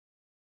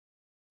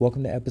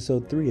Welcome to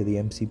episode 3 of the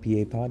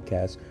MCPA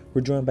podcast.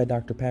 We're joined by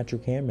Dr.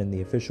 Patrick Hammond,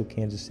 the official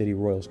Kansas City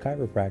Royals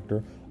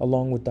chiropractor,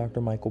 along with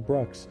Dr. Michael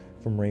Brucks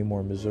from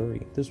Raymore,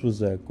 Missouri. This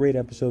was a great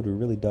episode. We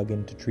really dug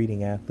into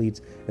treating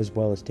athletes as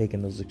well as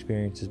taking those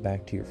experiences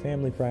back to your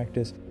family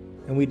practice,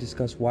 and we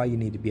discussed why you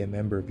need to be a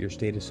member of your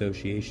state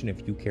association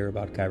if you care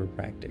about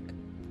chiropractic.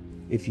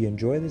 If you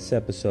enjoy this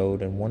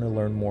episode and want to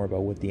learn more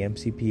about what the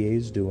MCPA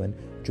is doing,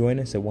 join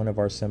us at one of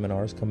our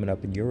seminars coming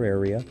up in your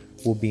area.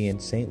 We'll be in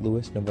St.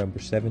 Louis November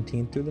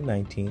 17th through the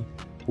 19th.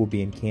 We'll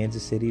be in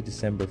Kansas City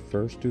December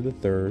 1st through the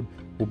 3rd.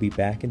 We'll be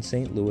back in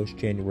St. Louis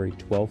January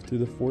 12th through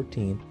the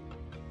 14th.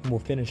 And we'll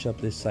finish up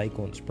this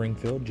cycle in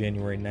Springfield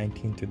January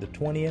 19th through the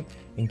 20th,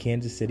 in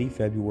Kansas City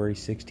February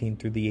 16th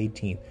through the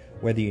 18th.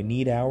 Whether you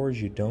need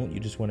hours, you don't, you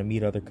just want to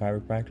meet other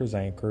chiropractors,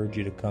 I encourage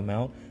you to come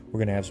out. We're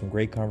going to have some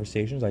great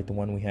conversations like the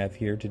one we have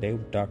here today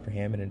with Dr.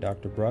 Hammond and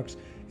Dr. Brucks.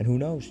 And who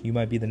knows, you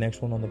might be the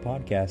next one on the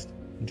podcast.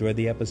 Enjoy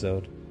the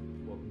episode.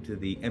 Welcome to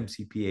the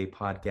MCPA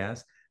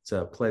podcast. It's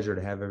a pleasure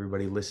to have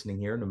everybody listening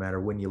here, no matter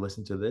when you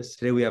listen to this.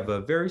 Today we have a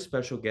very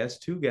special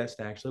guest, two guests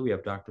actually. We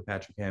have Dr.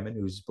 Patrick Hammond,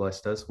 who's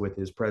blessed us with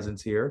his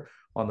presence here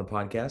on the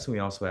podcast. And we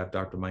also have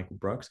Dr. Michael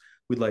Brucks.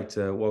 We'd like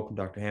to welcome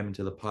Dr. Hammond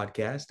to the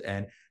podcast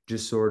and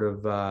just sort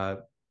of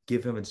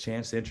give him a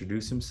chance to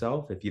introduce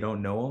himself. If you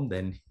don't know him,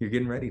 then you're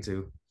getting ready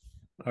to.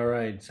 All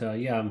right.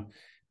 I'm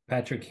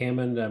Patrick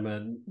Hammond. I'm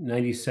a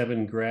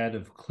 97 grad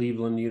of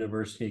Cleveland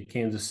University,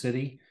 Kansas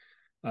City.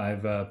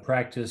 I've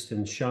practiced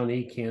in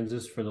Shawnee,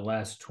 Kansas for the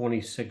last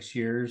 26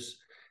 years,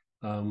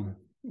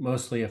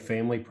 mostly a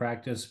family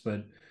practice,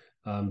 but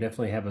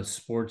definitely have a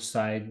sports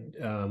side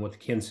with the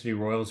Kansas City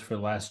Royals for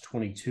the last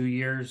 22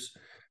 years.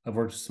 I've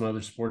worked with some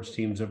other sports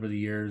teams over the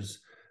years,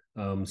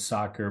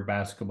 soccer,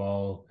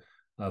 basketball,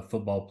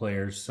 football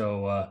players.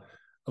 So a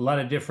lot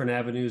of different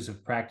avenues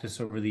of practice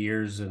over the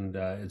years, and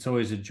it's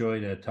always a joy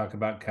to talk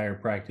about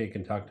chiropractic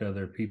and talk to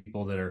other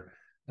people that are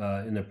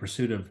in the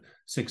pursuit of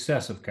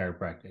success of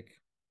chiropractic.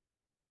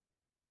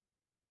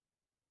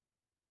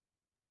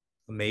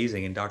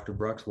 Amazing. And Dr.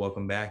 Brucks,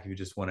 welcome back. If you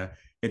just want to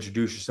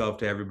introduce yourself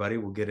to everybody,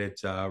 we'll get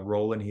it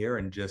rolling here.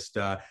 And just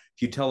if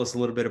you tell us a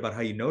little bit about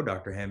how you know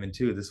Dr. Hammond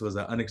too. This was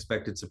an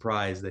unexpected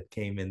surprise that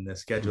came in the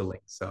scheduling.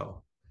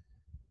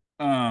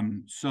 I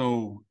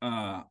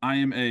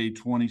am a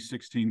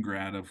 2016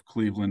 grad of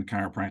Cleveland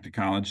Chiropractic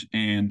College,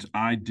 and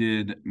I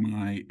did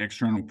my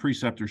external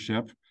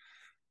preceptorship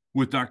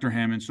with Dr.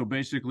 Hammond. So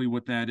basically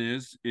what that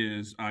is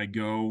I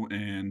go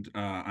and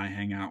I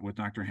hang out with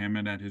Dr.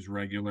 Hammond at his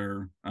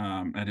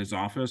at his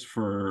office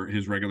for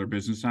his regular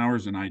business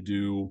hours. And I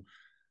do,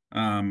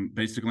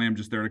 basically I'm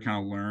just there to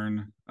kind of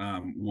learn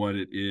what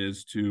it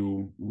is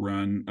to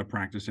run a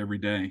practice every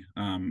day.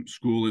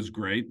 School is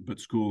great, but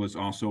school is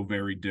also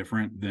very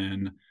different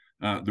than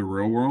the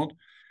real world.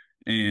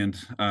 And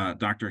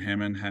Dr.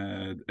 Hammond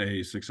had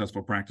a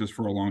successful practice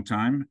for a long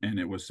time, and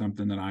it was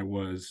something that I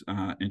was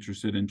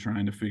interested in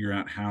trying to figure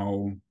out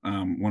how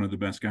one of the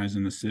best guys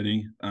in the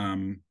city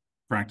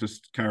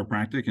practiced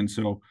chiropractic. And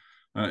so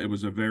it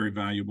was a very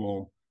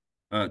valuable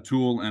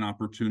tool and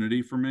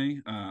opportunity for me.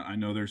 I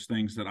know there's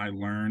things that I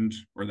learned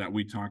or that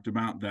we talked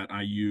about that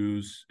I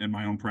use in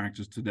my own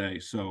practice today.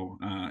 So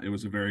it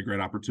was a very great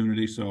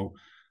opportunity. So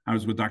I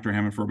was with Dr.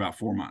 Hammond for about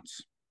 4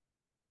 months.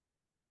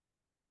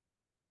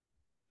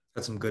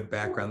 That's some good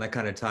background. That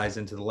kind of ties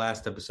into the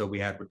last episode we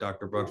had with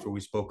Dr. Brucks, where we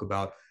spoke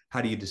about how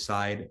do you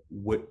decide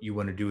what you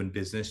want to do in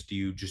business? Do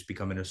you just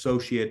become an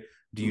associate?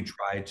 Do you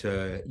try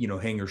to,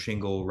 hang your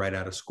shingle right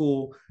out of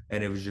school?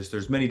 And it was just,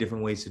 there's many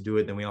different ways to do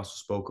it. Then we also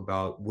spoke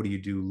about what do you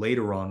do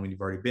later on when you've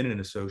already been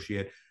an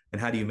associate,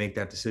 and how do you make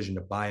that decision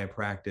to buy a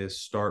practice,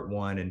 start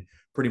one, and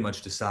pretty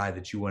much decide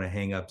that you want to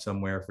hang up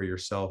somewhere for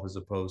yourself, as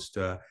opposed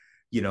to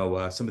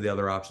some of the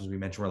other options we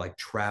mentioned were like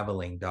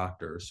traveling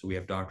doctors. So we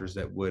have doctors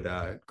that would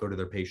go to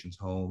their patients'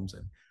 homes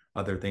and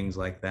other things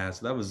like that.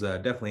 So that was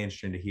definitely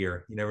interesting to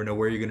hear. You never know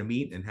where you're going to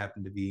meet, and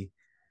happen to be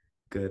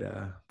good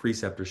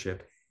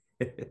preceptorship.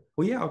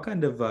 Well, yeah, I'll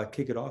kind of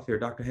kick it off here.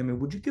 Dr.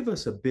 Hammond, would you give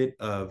us a bit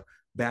of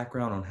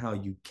background on how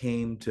you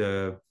came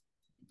to,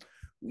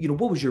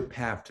 what was your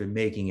path to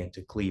making it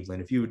to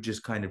Cleveland? If you would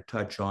just kind of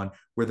touch on,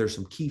 were there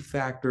some key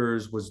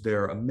factors? Was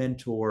there a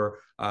mentor?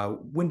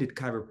 When did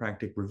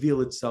chiropractic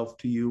reveal itself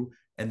to you?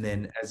 And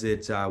then as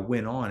it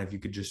went on, if you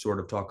could just sort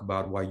of talk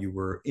about while you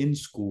were in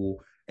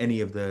school,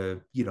 any of the,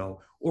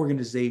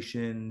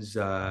 organizations,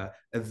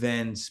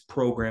 events,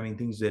 programming,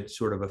 things that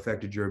sort of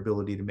affected your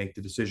ability to make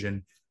the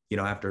decision,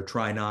 after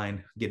try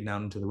 9, getting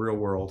out into the real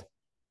world.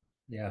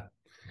 Yeah.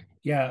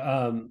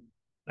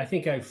 I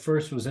think I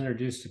first was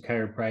introduced to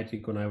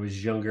chiropractic when I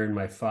was younger, and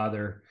my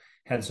father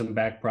had some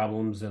back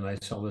problems, and I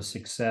saw the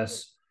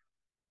success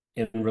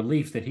and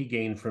relief that he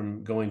gained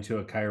from going to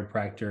a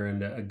chiropractor.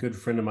 And a good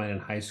friend of mine in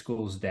high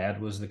school's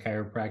dad was the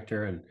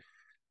chiropractor,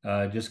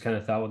 and just kind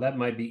of thought, well, that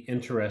might be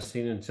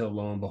interesting, until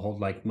lo and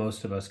behold, like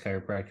most of us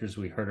chiropractors,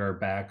 we hurt our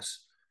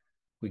backs.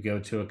 We go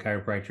to a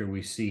chiropractor,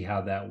 we see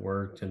how that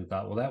worked, and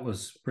thought, well, that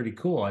was pretty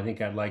cool. I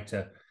think I'd like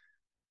to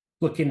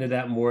look into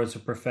that more as a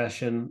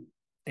profession.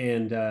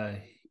 And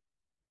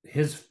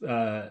his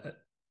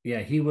Yeah,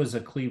 he was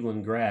a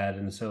Cleveland grad,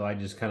 and so I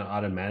just kind of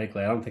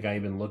automatically, I don't think I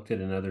even looked at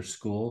another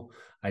school.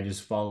 I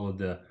just followed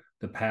the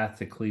path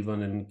to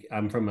Cleveland, and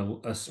I'm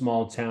from a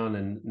small town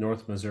in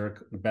North Missouri,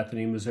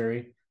 Bethany,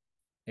 Missouri,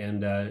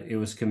 and it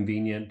was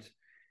convenient,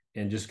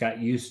 and just got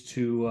used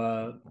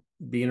to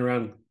being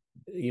around,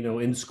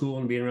 in school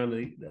and being around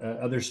the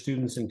other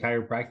students in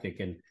chiropractic.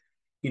 And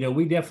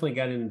we definitely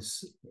got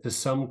into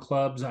some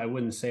clubs. I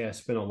wouldn't say I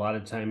spent a lot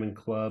of time in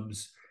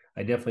clubs.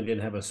 I definitely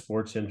didn't have a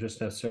sports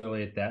interest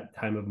necessarily at that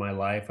time of my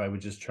life. I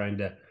was just trying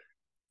to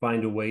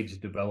find a way to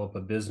develop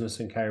a business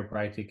in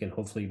chiropractic and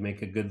hopefully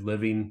make a good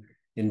living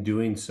in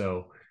doing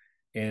so.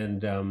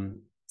 And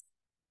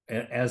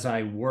as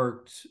I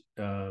worked,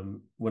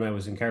 when I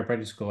was in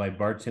chiropractic school, I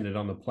bartended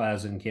on the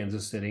plaza in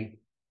Kansas City.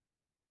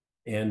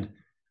 And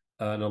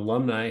an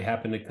alumni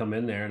happened to come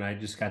in there, and I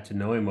just got to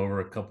know him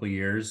over a couple of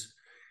years.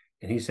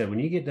 And he said, "When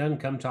you get done,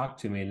 come talk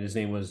to me." And his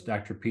name was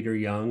Dr. Peter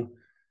Young,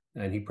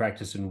 and he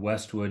practiced in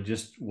Westwood,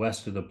 just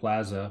west of the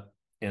plaza.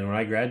 And when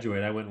I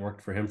graduated, I went and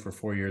worked for him for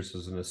 4 years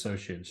as an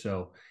associate.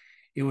 So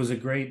it was a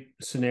great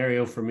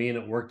scenario for me, and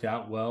it worked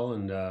out well.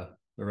 And the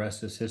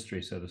rest is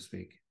history, so to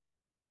speak.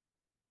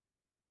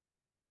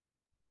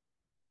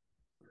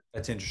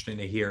 That's interesting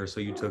to hear.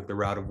 So you took the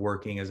route of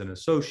working as an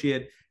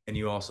associate, and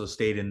you also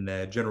stayed in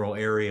the general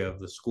area of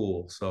the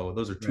school. So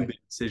those are two Right. big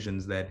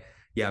decisions that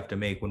you have to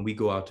make when we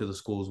go out to the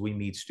schools. We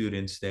meet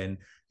students, then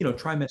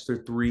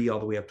trimester 3 all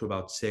the way up to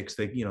about 6.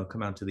 They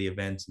come out to the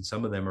events, and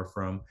some of them are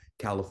from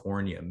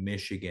California,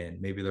 Michigan,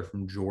 maybe they're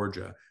from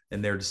Georgia,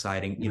 and they're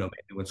deciding, maybe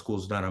when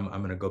school's done, I'm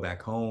going to go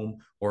back home,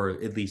 or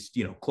at least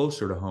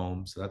closer to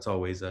home. So that's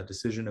always a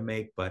decision to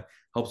make, but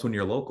helps when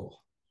you're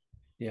local.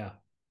 Yeah.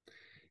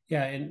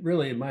 Yeah, and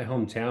really in my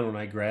hometown when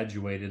I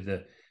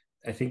graduated,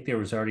 I think there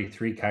was already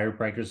 3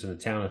 chiropractors in a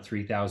town of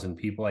 3,000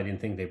 people. I didn't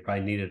think they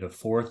probably needed a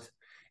fourth,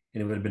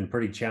 and it would have been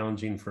pretty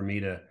challenging for me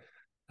to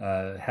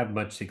have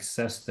much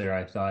success there,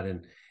 I thought.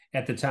 And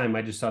at the time,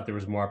 I just thought there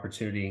was more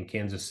opportunity in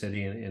Kansas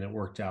City, and it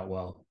worked out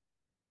well.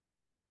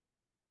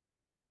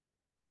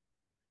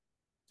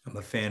 I'm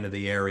a fan of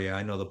the area.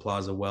 I know the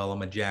plaza well.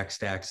 I'm a Jack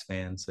Stacks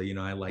fan, so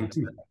I like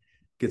to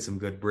get some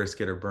good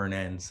brisket or burn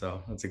ends.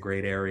 So that's a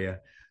great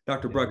area.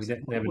 Dr. Yeah, we Brucks.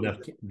 definitely have enough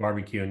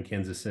barbecue in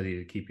Kansas City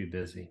to keep you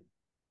busy.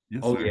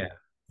 Yes, Oh sir.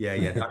 yeah,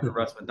 yeah. Dr.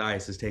 Russ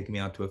Mathias has taken me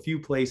out to a few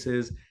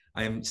places.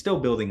 I am still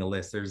building a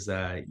list. There's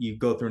you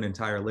go through an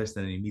entire list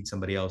and then you meet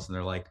somebody else and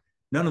they're like,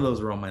 none of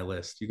those are on my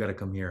list. You got to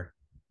come here.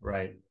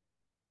 Right.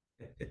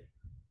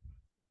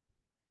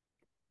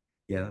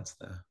 Yeah, that's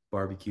the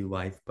barbecue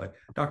life. But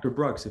Dr.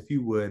 Brucks, if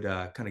you would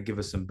kind of give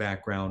us some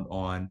background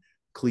on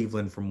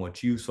Cleveland from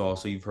what you saw.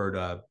 So you've heard,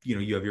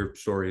 you have your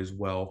story as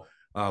well.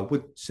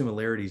 What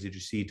similarities did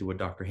you see to what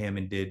Dr.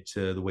 Hammond did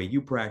to the way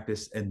you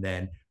practice, and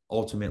then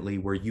ultimately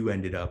where you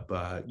ended up,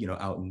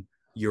 out in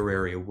your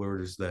area? Where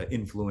does the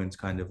influence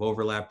kind of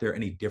overlap there?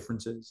 Any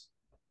differences?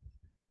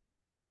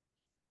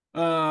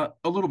 A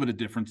little bit of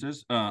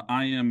differences.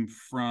 I am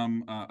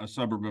from a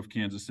suburb of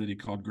Kansas City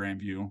called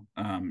Grandview,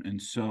 and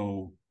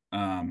so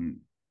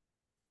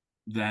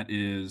that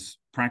is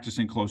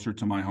practicing closer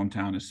to my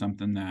hometown is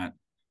something that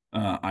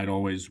I'd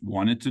always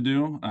wanted to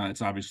do.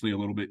 It's obviously a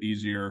little bit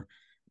easier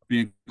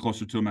being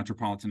closer to a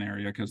metropolitan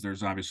area because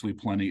there's obviously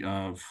plenty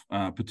of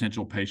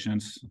potential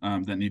patients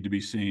that need to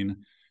be seen.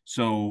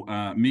 So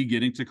me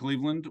getting to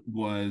Cleveland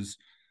was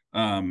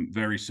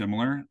very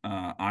similar.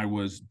 I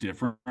was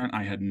different.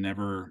 I had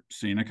never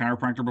seen a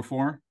chiropractor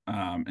before,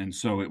 and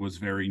so it was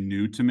very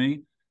new to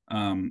me.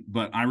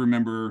 But I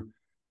remember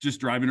just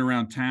driving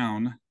around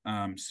town,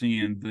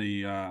 seeing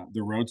the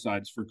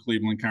roadsides for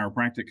Cleveland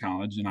Chiropractic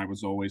College, and I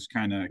was always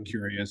kind of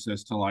curious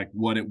as to like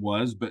what it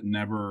was, but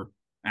never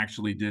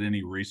actually did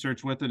any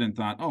research with it, and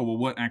thought, oh well,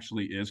 what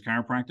actually is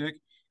chiropractic?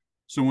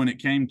 So when it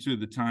came to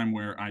the time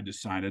where I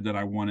decided that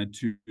I wanted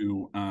to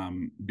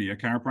be a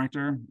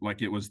chiropractor,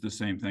 like it was the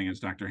same thing as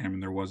Dr.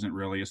 Hammond. There wasn't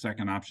really a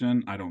second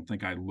option. I don't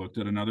think I looked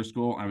at another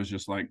school. I was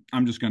just like,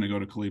 I'm just going to go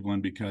to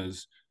Cleveland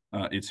because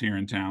it's here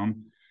in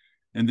town.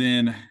 And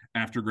then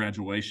after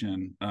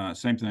graduation,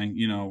 same thing,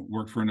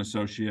 worked for an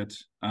associate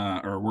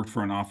or worked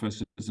for an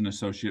office as an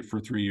associate for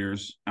 3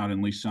 years out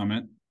in Lee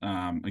Summit,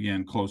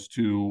 again, close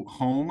to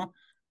home.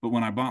 But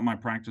when I bought my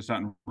practice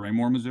out in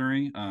Raymore,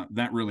 Missouri,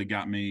 that really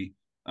got me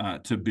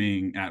to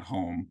being at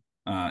home.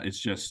 It's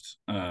just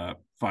a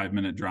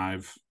 5-minute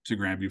drive to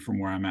Grandview from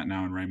where I'm at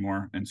now in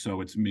Raymore. And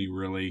so it's me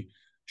really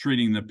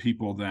treating the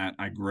people that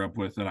I grew up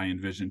with, that I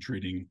envisioned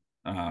treating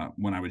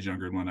when I was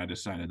younger, when I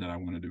decided that I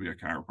wanted to be a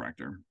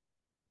chiropractor.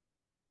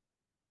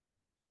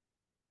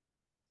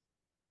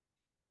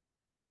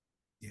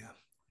 Yeah.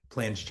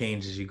 Plans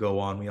change as you go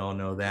on. We all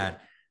know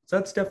that. So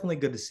that's definitely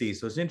good to see.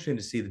 So it's interesting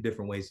to see the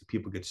different ways that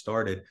people get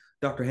started.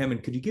 Dr.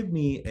 Hammond, could you give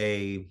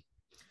me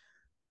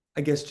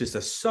I guess just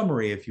a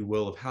summary, if you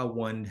will, of how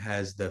one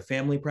has the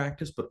family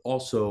practice, but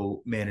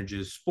also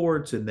manages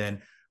sports? And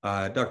then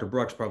Dr.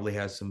 Brucks probably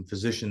has some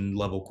physician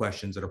level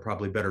questions that are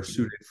probably better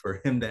suited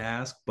for him to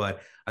ask. But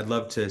I'd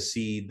love to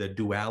see the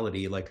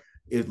duality. Like,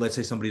 let's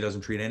say somebody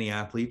doesn't treat any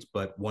athletes,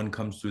 but one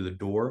comes through the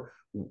door.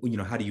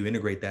 how do you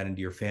integrate that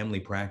into your family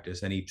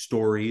practice? Any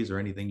stories or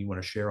anything you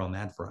want to share on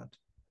that front?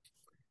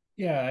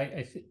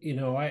 Yeah,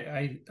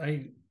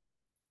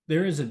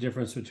 there is a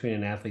difference between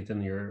an athlete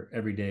and your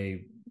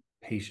everyday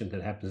patient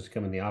that happens to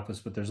come in the office,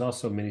 but there's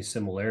also many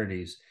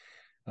similarities.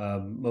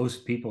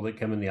 Most people that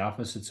come in the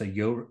office, it's a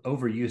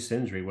overuse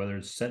injury, whether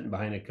it's sitting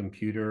behind a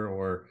computer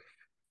or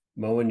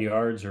mowing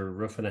yards or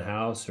roofing a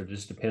house, or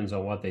just depends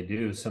on what they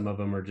do. Some of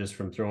them are just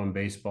from throwing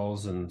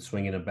baseballs and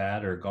swinging a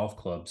bat or a golf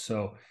club.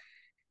 So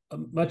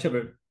much of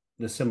it,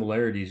 the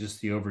similarity is just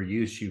the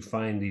overuse. You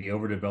find the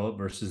overdeveloped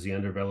versus the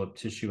undeveloped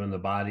tissue in the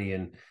body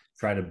and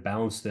try to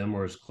balance them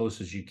or as close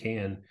as you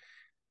can.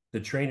 The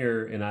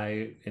trainer and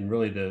I, and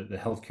really the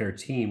healthcare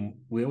team,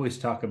 we always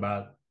talk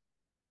about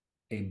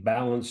a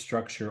balanced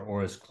structure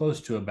or as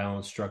close to a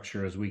balanced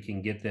structure as we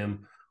can get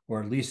them,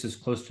 or at least as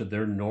close to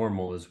their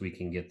normal as we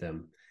can get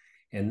them.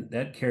 And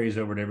that carries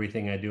over to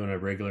everything I do in a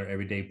regular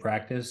everyday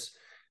practice.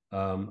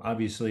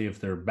 Obviously, if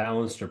they're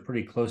balanced or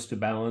pretty close to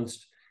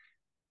balanced,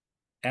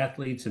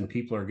 athletes and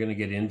people are going to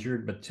get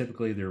injured, but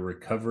typically their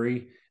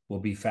recovery will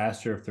be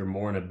faster if they're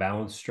more in a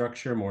balanced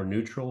structure, more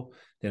neutral,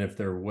 than if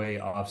they're way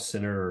off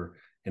center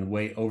and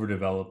way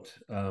overdeveloped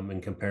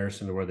in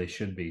comparison to where they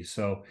should be.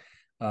 So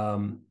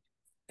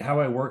how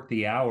I work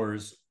the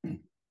hours,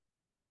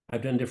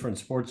 I've done different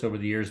sports over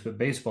the years, but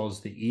baseball is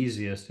the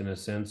easiest in a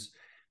sense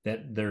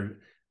that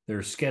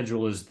their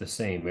schedule is the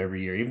same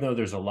every year. Even though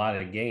there's a lot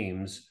of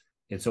games,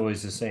 it's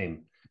always the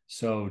same.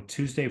 So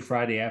Tuesday,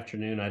 Friday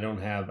afternoon, I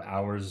don't have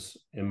hours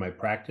in my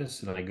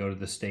practice, and I go to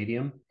the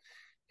stadium.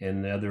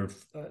 And the other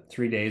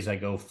 3 days, I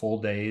go full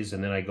days,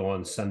 and then I go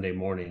on Sunday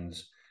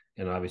mornings.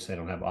 And obviously, I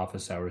don't have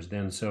office hours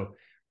then. So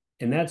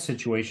in that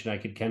situation, I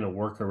could kind of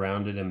work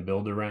around it and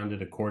build around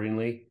it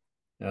accordingly.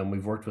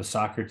 We've worked with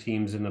soccer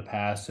teams in the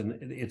past,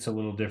 and it's a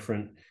little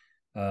different.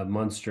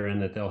 Munster in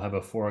that they'll have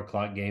a 4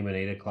 o'clock game, an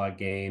 8 o'clock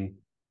game.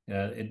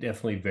 It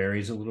definitely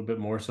varies a little bit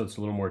more, so it's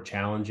a little more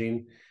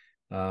challenging.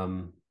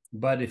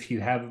 But if you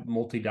have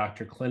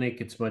multi-doctor clinic,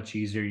 it's much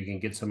easier. You can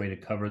get somebody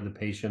to cover the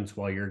patients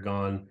while you're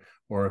gone,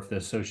 or if the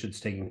associate's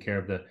taking care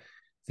of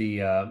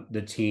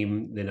the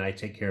team, then I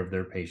take care of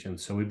their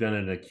patients. So we've done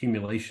an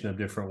accumulation of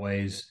different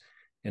ways,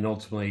 and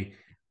ultimately,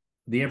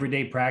 the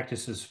everyday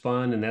practice is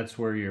fun, and that's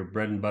where your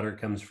bread and butter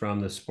comes from.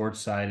 The sports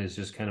side is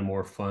just kind of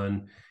more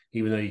fun,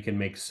 even though you can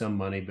make some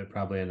money, but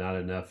probably not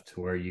enough to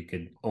where you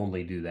could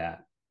only do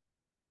that.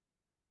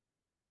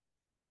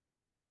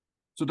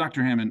 So,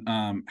 Dr. Hammond,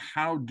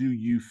 how do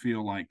you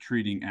feel like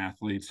treating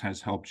athletes has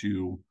helped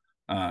you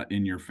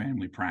in your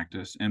family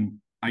practice? And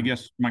I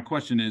guess my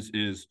question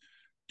is,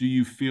 do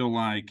you feel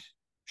like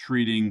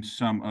treating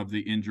some of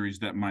the injuries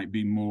that might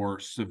be more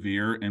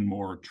severe and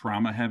more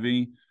trauma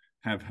heavy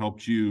have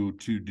helped you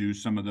to do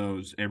some of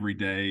those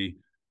everyday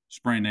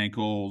sprained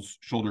ankles,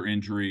 shoulder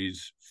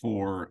injuries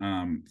for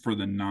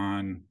the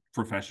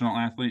non-professional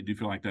athlete? Do you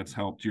feel like that's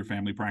helped your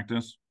family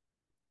practice?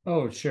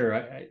 Oh, sure.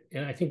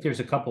 And I think there's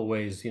a couple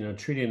ways,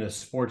 treating a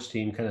sports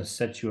team kind of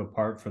sets you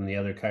apart from the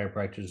other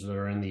chiropractors that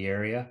are in the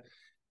area.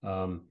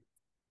 Um,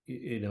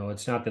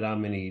 it's not that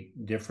I'm any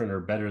different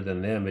or better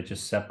than them. It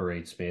just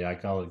separates me. I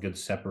call it a good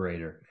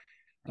separator.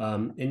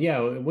 And yeah,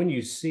 when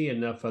you see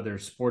enough other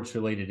sports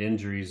related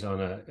injuries on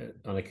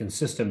a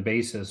consistent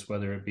basis,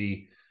 whether it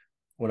be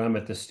when I'm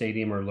at the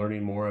stadium or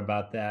learning more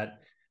about that,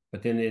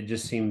 but then it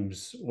just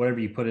seems whatever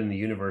you put in the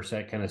universe,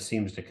 that kind of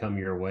seems to come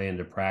your way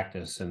into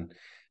practice. And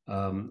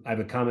I've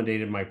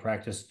accommodated my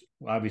practice.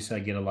 Obviously, I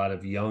get a lot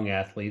of young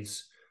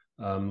athletes,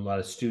 a lot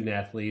of student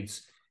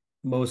athletes,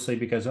 mostly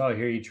because, oh,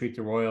 here you treat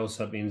the Royals.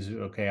 That means,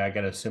 okay, I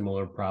got a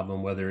similar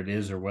problem, whether it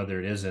is or whether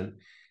it isn't.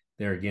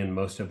 There again,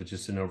 most of it's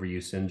just an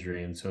overuse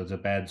injury. And so it's a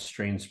bad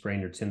strain,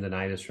 sprain, or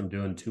tendonitis from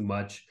doing too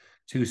much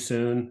too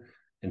soon,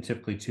 and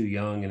typically too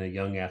young in a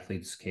young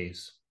athlete's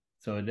case.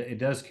 So it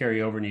does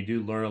carry over, and you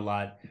do learn a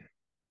lot.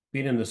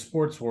 Being in the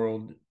sports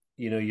world,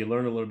 you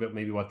learn a little bit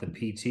maybe what the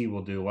PT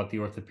will do, what the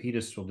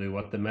orthopedist will do,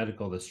 what the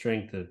medical, the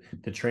strength,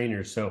 the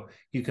trainers. So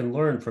you can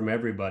learn from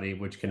everybody,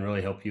 which can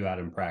really help you out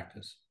in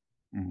practice.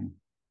 Mm-hmm.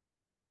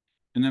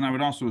 And then I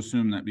would also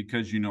assume that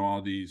because you know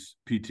all these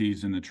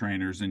PTs and the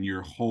trainers and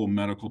your whole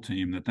medical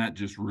team, that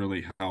just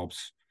really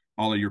helps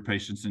all of your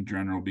patients in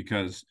general,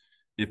 because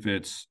if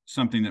it's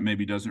something that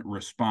maybe doesn't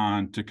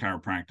respond to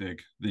chiropractic,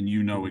 then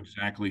you know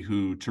exactly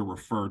who to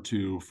refer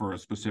to for a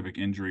specific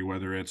injury,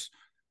 whether it's,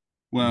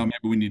 well,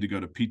 maybe we need to go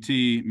to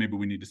PT, maybe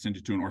we need to send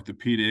you to an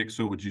orthopedic.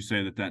 So would you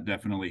say that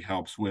definitely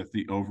helps with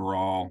the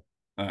overall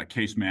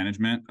case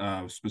management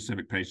of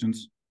specific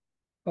patients?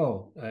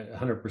 Oh,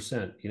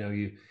 100%.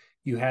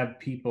 You have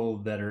people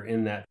that are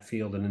in that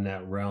field and in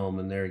that realm,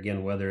 and there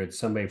again, whether it's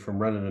somebody from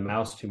running the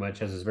mouse too much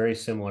has this very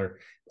similar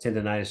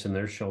tendonitis in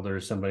their shoulder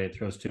as somebody that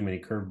throws too many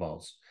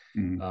curveballs.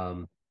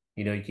 Mm-hmm.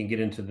 You can get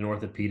into the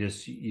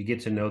orthopedist, you get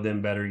to know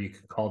them better, you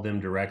can call them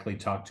directly,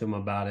 talk to them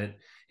about it,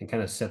 and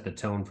kind of set the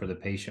tone for the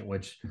patient,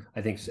 which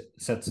I think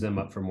sets them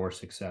up for more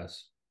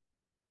success.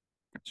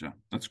 Gotcha.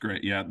 That's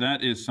great. Yeah,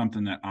 that is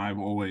something that I've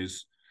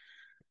always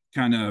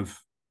kind of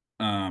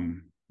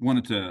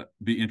wanted to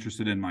be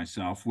interested in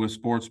myself with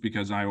sports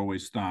because I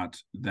always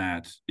thought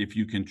that if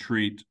you can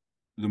treat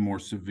the more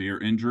severe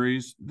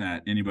injuries,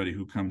 that anybody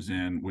who comes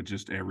in with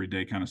just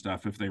everyday kind of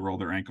stuff, if they roll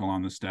their ankle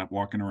on the step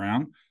walking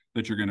around,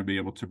 that you're going to be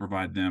able to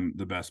provide them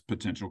the best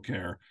potential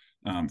care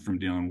from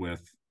dealing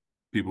with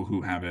people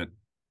who have it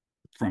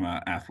from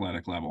an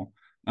athletic level.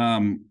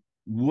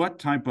 What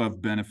type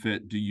of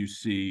benefit do you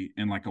see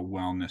in like a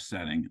wellness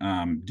setting?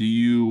 Do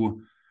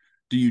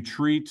you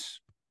treat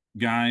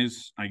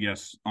guys, I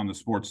guess, on the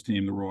sports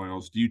team, the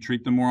Royals, do you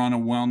treat them more on a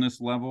wellness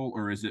level,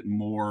 or is it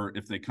more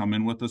if they come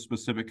in with a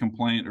specific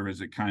complaint, or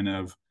is it kind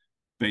of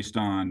based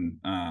on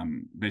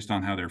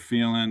how they're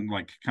feeling?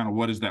 Like, kind of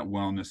what does that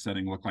wellness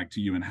setting look like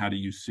to you, and how do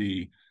you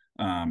see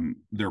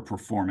their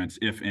performance,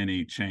 if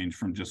any, change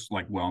from just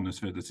like wellness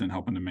visits and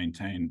helping to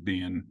maintain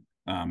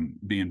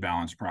being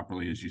balanced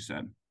properly, as you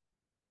said?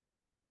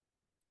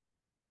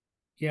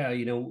 Yeah,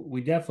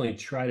 we definitely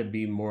try to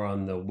be more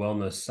on the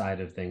wellness side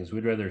of things.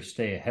 We'd rather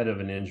stay ahead of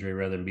an injury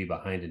rather than be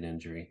behind an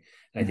injury.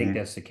 And I think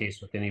that's the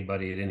case with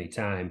anybody at any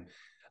time.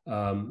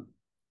 Um,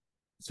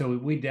 so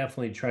we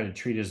definitely try to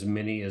treat as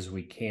many as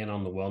we can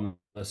on the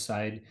wellness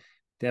side.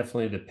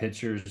 Definitely the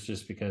pitchers,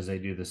 just because they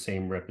do the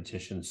same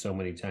repetition so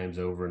many times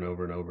over and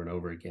over and over and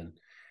over again.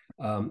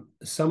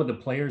 Some of the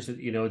players that,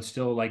 it's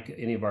still like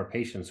any of our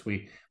patients.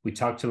 We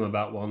talk to them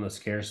about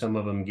wellness care. Some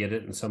of them get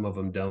it and some of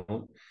them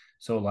don't.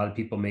 So a lot of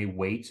people may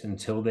wait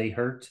until they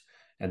hurt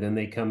and then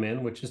they come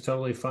in, which is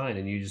totally fine.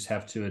 And you just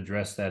have to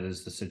address that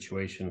as the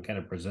situation kind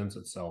of presents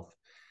itself.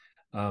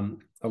 A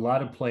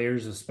lot of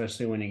players,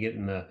 especially when you get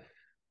in the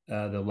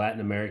Latin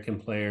American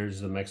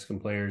players, the Mexican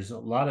players, a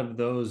lot of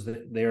those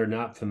that they are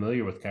not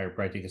familiar with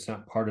chiropractic. It's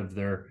not part of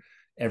their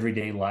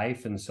everyday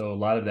life. And so a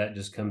lot of that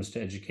just comes to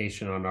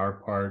education on our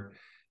part,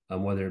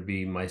 whether it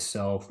be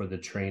myself or the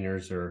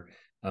trainers or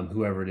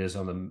whoever it is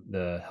on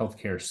the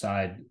healthcare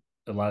side.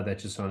 A lot of that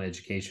just on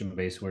education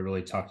base. We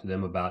really talk to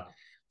them about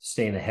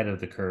staying ahead of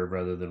the curve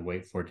rather than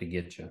wait for it to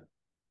get you.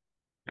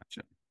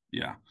 Gotcha.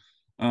 Yeah.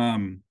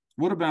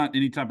 What about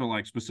any type of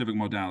like specific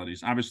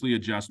modalities? Obviously,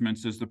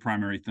 adjustments is the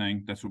primary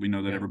thing. That's what we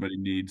know that everybody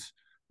needs.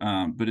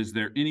 But is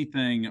there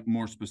anything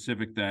more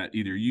specific that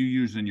either you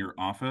use in your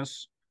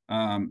office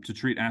to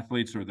treat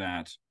athletes, or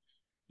that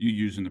you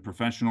use in the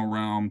professional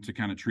realm to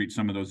kind of treat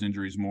some of those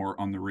injuries more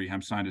on the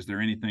rehab side? Is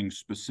there anything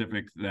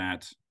specific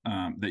that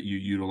that you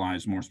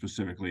utilize more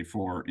specifically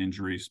for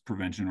injuries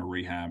prevention or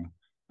rehab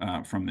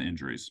from the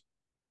injuries?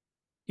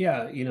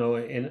 Yeah,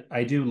 and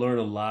I do learn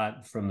a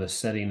lot from the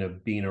setting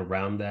of being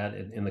around that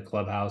in the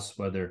clubhouse,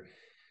 whether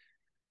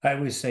I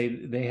always say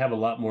they have a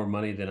lot more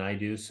money than I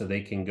do, so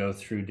they can go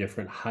through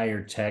different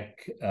higher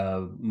tech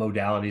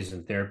modalities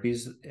and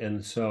therapies.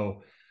 And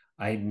so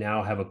I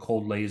now have a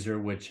cold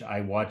laser, which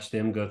I watched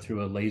them go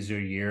through a laser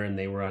year and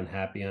they were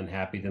unhappy.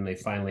 Then they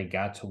finally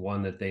got to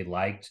one that they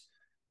liked,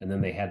 and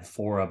then they had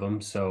four of them.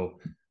 So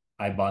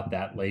I bought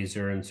that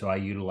laser. And so I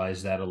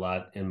utilize that a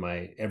lot in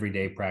my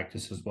everyday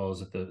practice as well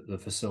as at the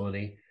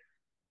facility.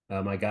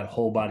 I got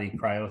whole body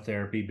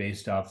cryotherapy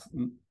based off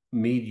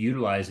me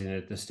utilizing it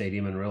at the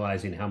stadium and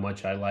realizing how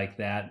much I like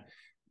that.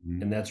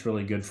 And that's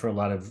really good for a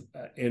lot of,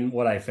 and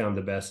what I found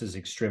the best is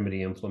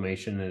extremity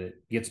inflammation, and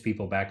it gets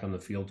people back on the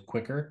field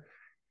quicker.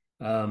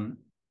 And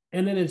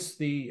then it's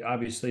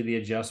obviously the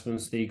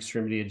adjustments, the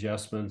extremity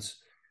adjustments,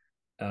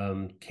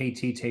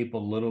 KT tape a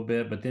little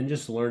bit, but then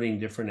just learning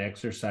different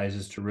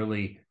exercises to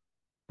really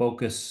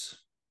focus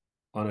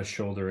on a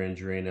shoulder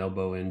injury, an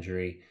elbow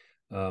injury.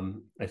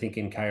 I think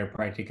in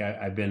chiropractic,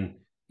 I've been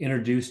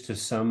introduced to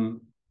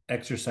some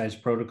exercise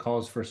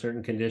protocols for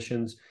certain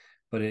conditions,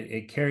 but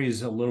it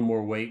carries a little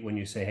more weight when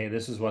you say, hey,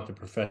 this is what the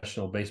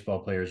professional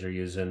baseball players are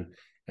using.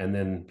 And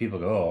then people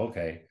go, oh,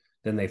 okay.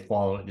 Then they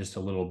follow it just a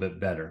little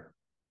bit better.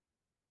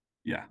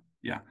 Yeah.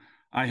 Yeah.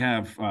 I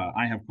have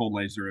cold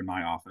laser in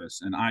my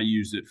office, and I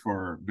use it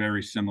for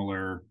very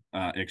similar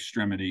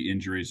extremity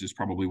injuries is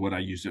probably what I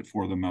use it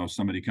for the most.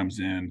 Somebody comes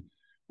in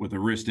with a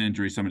wrist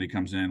injury, somebody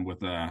comes in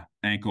with a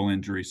ankle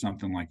injury,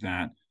 something like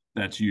that.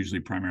 That's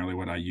usually primarily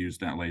what I use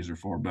that laser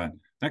for. But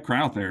that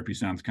cryotherapy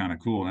sounds kind of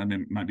cool. That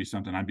might be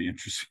something I'd be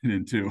interested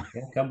in too.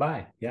 Yeah, come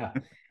by. Yeah.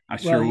 I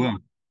sure will.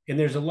 And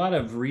there's a lot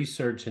of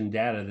research and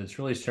data that's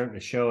really starting to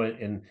show it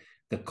in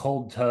the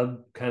cold tub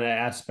kind of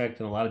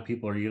aspect, and a lot of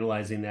people are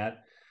utilizing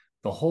that.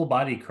 The whole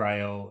body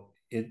cryo,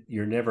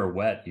 you're never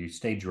wet, you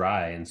stay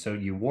dry, and so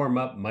you warm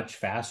up much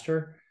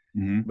faster,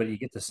 but you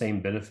get the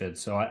same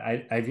benefits. So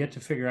I've yet to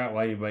figure out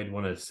why anybody would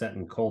want to set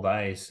in cold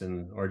ice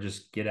or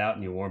just get out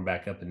and you warm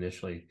back up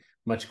initially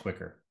much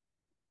quicker.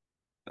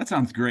 That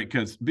sounds great,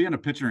 because being a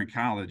pitcher in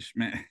college,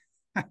 man,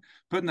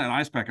 putting that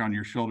ice pack on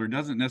your shoulder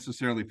doesn't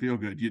necessarily feel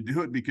good. You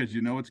do it because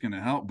you know it's going to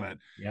help, but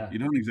you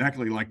don't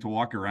exactly like to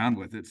walk around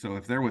with it. So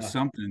if there was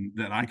something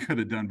that I could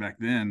have done back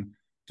then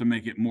to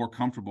make it more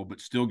comfortable, but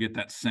still get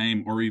that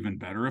same or even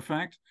better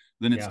effect,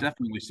 then it's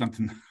definitely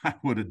something that I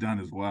would have done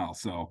as well.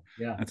 So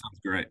that sounds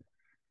great.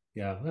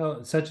 Yeah.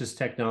 Well, such as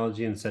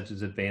technology and such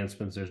as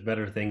advancements, there's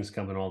better things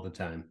coming all the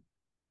time.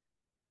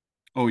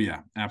 Oh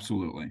yeah,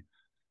 absolutely.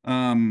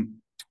 Um,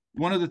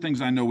 one of the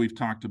things I know we've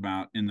talked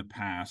about in the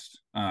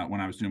past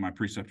when I was doing my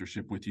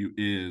preceptorship with you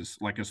is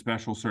like a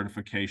special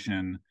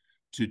certification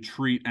to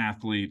treat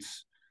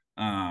athletes,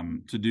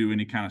 to do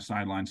any kind of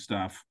sideline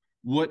stuff.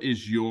 What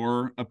is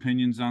your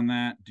opinions on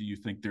that? Do you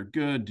think they're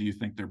good? Do you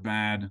think they're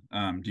bad?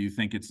 Do you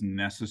think it's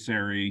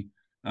necessary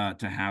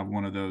to have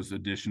one of those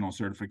additional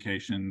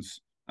certifications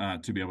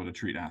to be able to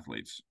treat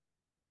athletes?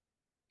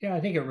 Yeah, I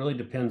think it really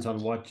depends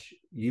on what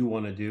you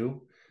want to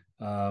do.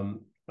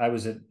 I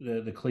was at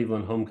the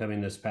Cleveland homecoming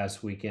this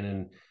past weekend,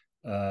 and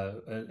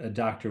a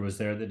doctor was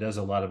there that does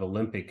a lot of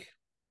Olympic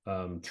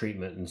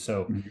treatment. And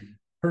so Mhm.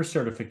 her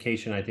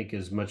certification, I think,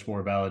 is much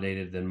more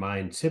validated than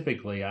mine.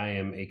 Typically, I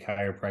am a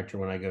chiropractor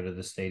when I go to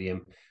the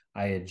stadium.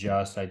 I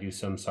adjust, I do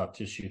some soft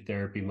tissue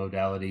therapy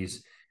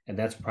modalities, and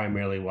that's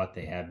primarily what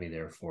they have me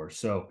there for.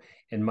 So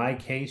in my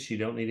case, you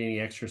don't need any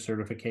extra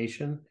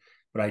certification,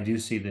 but I do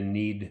see the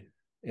need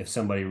if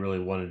somebody really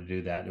wanted to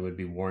do that, and it would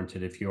be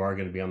warranted if you are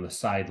going to be on the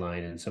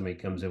sideline and somebody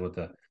comes in with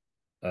a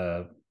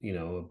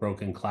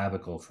broken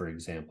clavicle, for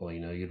example.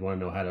 You'd want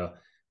to know how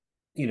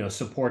to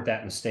support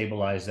that and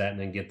stabilize that and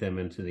then get them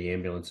into the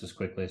ambulance as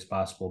quickly as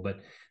possible.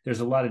 But there's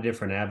a lot of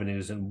different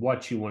avenues and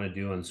what you want to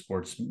do in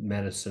sports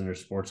medicine or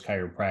sports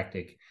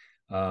chiropractic.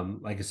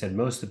 Like I said,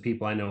 most of the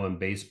people I know in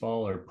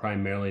baseball are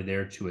primarily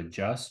there to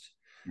adjust.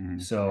 Mm-hmm.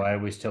 So I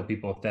always tell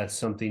people, if that's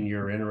something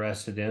you're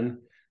interested in,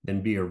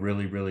 then be a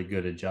really, really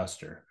good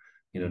adjuster.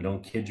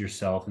 Don't kid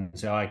yourself and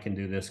say, oh, I can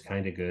do this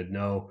kind of good.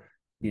 No,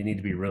 you need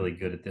to be really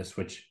good at this,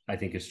 which I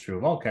think is true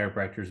of all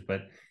chiropractors.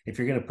 But if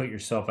you're going to put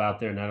yourself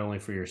out there, not only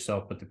for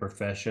yourself, but the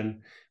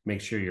profession,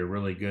 make sure you're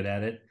really good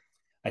at it.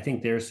 I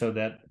think so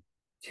that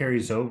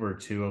carries over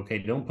to, okay,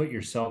 don't put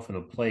yourself in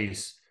a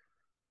place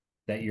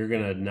that you're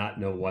going to not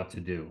know what to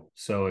do.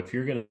 So if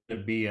you're going to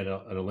be at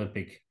an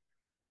Olympic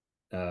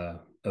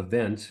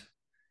event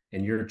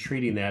and you're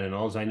treating that, and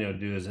all I know to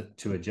do is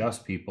to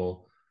adjust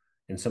people,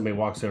 and somebody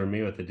walks over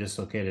me with a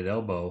dislocated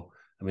elbow,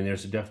 I mean,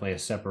 there's definitely a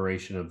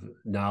separation of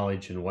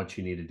knowledge and what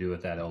you need to do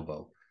with that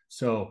elbow.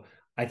 So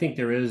I think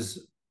there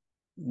is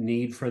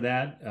need for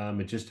that.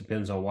 It just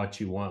depends on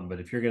what you want. But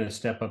if you're going to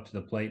step up to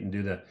the plate and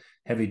do the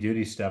heavy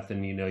duty stuff,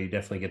 then you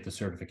definitely get the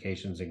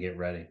certifications and get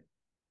ready.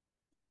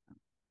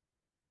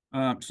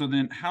 So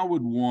then how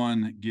would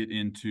one get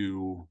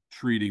into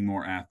treating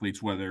more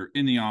athletes, whether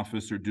in the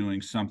office or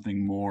doing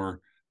something more,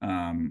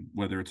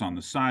 whether it's on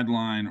the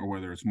sideline or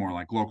whether it's more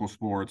like local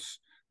sports,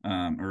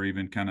 or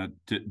even kind of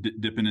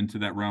dipping into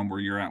that realm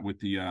where you're at with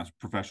the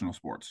professional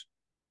sports?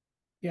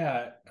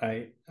 Yeah,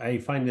 I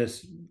find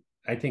this,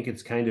 I think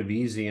it's kind of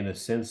easy in a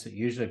sense that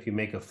usually if you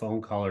make a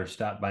phone call or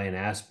stop by and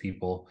ask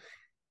people,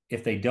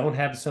 if they don't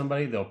have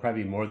somebody, they'll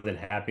probably be more than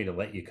happy to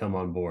let you come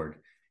on board.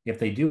 If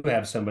they do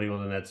have somebody, well,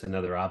 then that's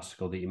another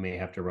obstacle that you may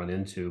have to run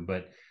into.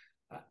 But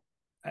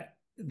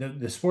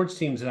the sports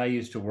teams that I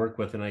used to work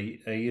with, and I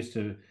used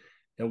to,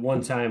 at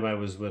one time, I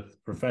was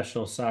with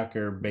professional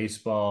soccer,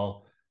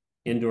 baseball,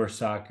 indoor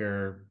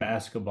soccer,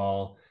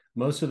 basketball.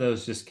 Most of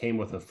those just came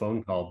with a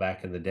phone call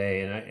back in the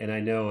day, and I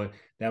know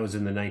that was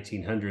in the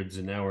 1900s,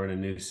 and now we're in a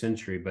new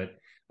century. But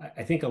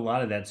I think a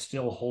lot of that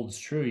still holds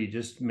true. You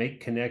just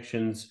make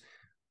connections,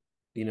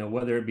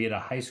 whether it be at a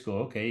high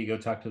school. Okay, you go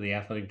talk to the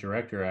athletic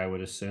director, I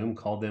would assume,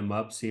 call them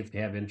up, see if they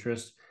have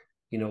interest,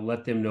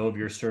 let them know of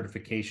your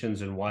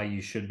certifications and why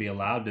you should be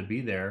allowed to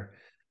be there.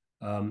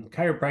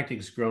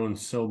 Chiropractic's grown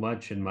so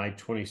much in my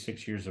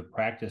 26 years of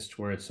practice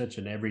to where it's such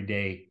an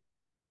everyday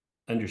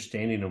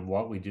understanding of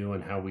what we do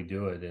and how we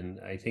do it. And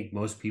I think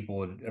most people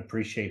would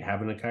appreciate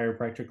having a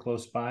chiropractor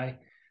close by.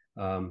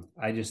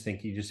 I just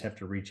think you just have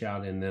to reach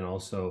out and then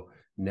also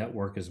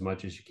network as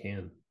much as you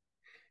can.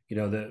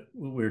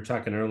 We were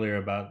talking earlier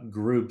about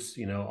groups,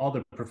 all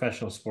the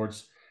professional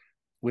sports.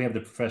 We have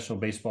the Professional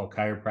Baseball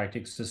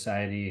Chiropractic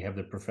Society, have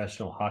the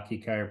Professional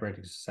Hockey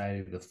Chiropractic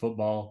Society, the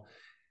football.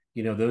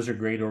 Those are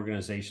great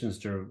organizations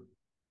to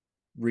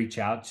reach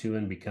out to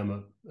and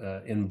become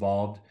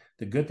involved.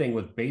 The good thing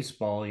with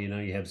baseball,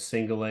 you have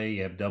single A,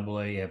 you have double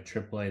A, you have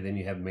triple A, then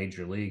you have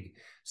major league.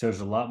 So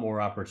there's a lot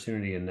more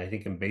opportunity. And I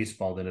think in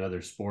baseball than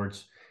other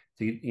sports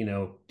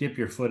to, dip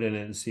your foot in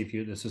it and see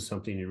if this is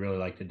something you really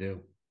like to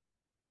do.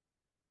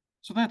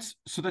 So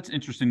that's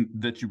interesting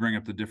that you bring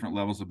up the different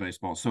levels of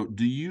baseball. So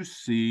do you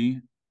see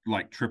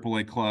like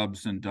AAA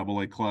clubs and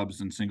AA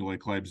clubs and single A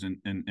clubs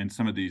and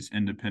some of these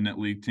independent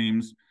league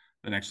teams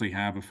that actually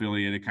have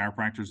affiliated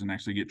chiropractors and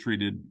actually get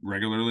treated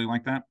regularly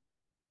like that?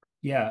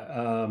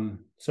 Yeah.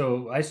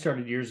 So I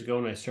started years ago,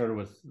 and I started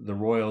with the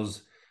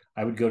Royals.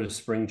 I would go to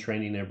spring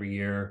training every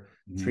year,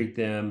 treat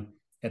them.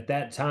 At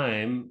that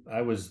time,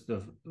 I was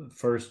the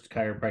first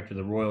chiropractor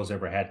the Royals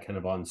ever had kind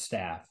of on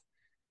staff.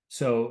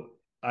 So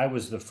I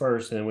was the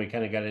first, and then we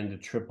kind of got into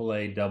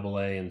AAA,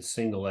 AA, and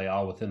single A,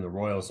 all within the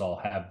Royals all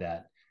have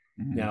that.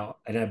 Now,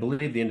 and I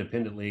believe the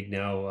independent league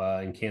now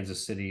in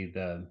Kansas City,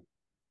 the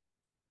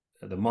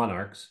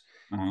Monarchs,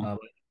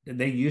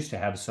 they used to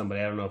have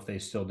somebody. I don't know if they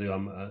still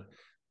do.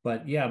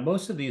 But yeah,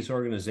 most of these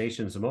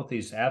organizations and most of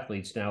these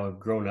athletes now have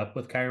grown up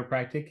with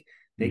chiropractic.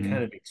 They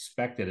kind of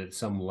expect it at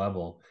some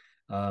level.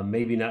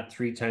 Maybe not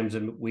 3 times a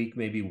week,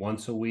 maybe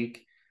once a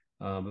week.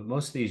 But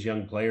most of these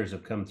young players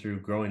have come through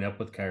growing up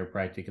with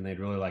chiropractic, and they'd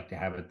really like to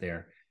have it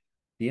there.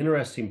 The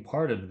interesting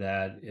part of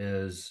that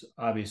is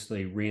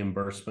obviously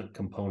reimbursement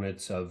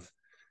components of,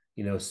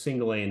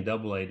 single A and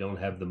double A don't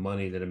have the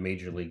money that a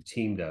major league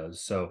team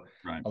does. So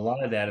Right. a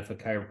lot of that, if a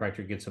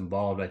chiropractor gets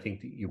involved, I think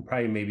that you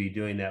probably may be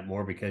doing that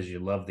more because you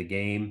love the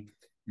game.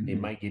 They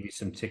Mm-hmm. might give you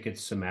some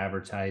tickets, some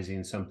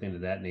advertising, something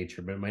of that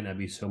nature, but it might not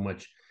be so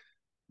much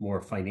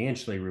more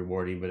financially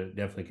rewarding, but it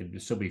definitely could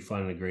still be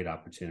fun and a great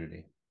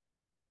opportunity.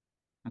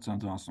 That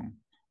sounds awesome.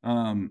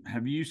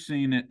 Have you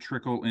seen it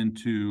trickle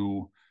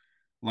into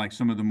like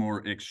some of the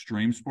more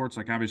extreme sports?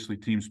 Like obviously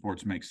team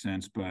sports make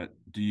sense, but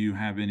do you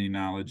have any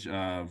knowledge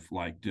of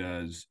like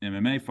does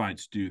MMA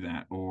fights do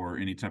that or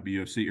any type of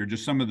UFC or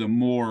just some of the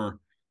more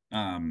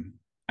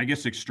I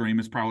guess extreme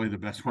is probably the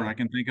best word I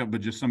can think of,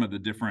 but just some of the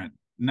different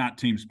not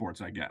team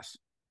sports, I guess.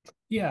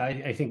 Yeah,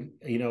 I think,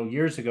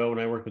 years ago when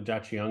I worked with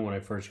Dr. Young, when I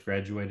first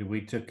graduated,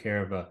 we took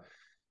care of a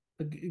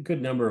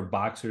good number of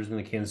boxers in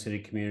the Kansas City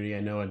community. I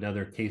know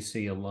another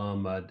KC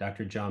alum,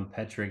 Dr. John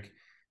Petrick,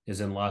 is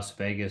in Las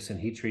Vegas, and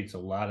he treats a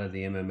lot of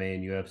the MMA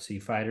and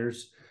UFC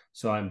fighters.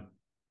 So I'm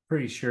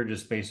pretty sure,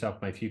 just based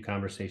off my few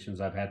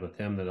conversations I've had with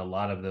him, that a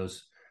lot of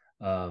those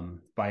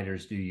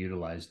fighters do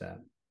utilize that.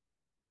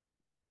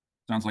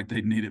 Sounds like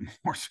they need it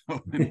more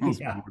so than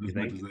most Yeah, sport you as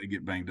much as think? they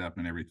get banged up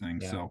and everything.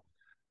 Yeah. So,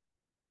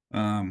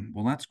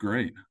 well, that's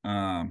great.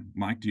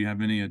 Mike, do you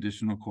have any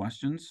additional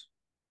questions?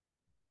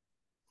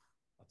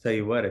 Tell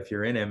you what, if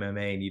you're in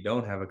MMA and you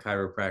don't have a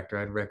chiropractor,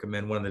 I'd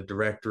recommend one of the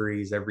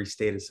directories. Every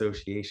state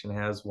association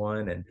has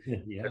one, and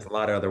Yeah. there's a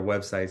lot of other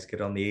websites. Get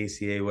on the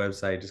ACA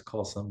website, just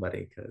call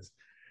somebody because,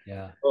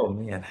 Yeah. oh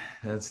man,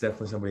 that's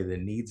definitely somebody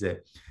that needs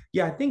it.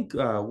 Yeah, I think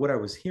what I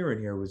was hearing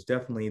here was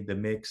definitely the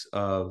mix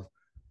of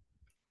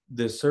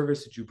the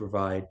service that you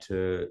provide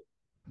to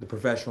the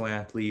professional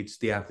athletes,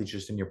 the athletes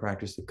just in your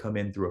practice that come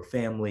in through a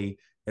family,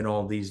 and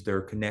all these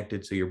they're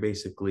connected. So you're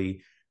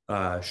basically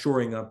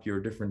shoring up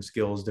your different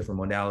skills, different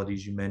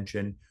modalities you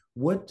mentioned.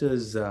 What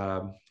does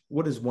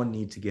one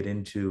need to get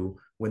into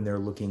when they're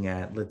looking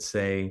at, let's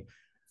say,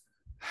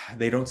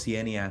 they don't see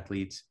any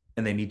athletes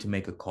and they need to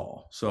make a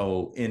call?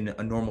 So in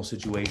a normal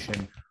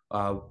situation,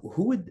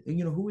 who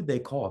would they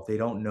call if they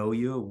don't know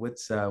you?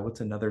 What's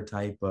another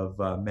type of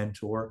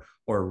mentor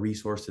or a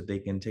resource that they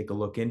can take a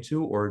look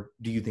into, or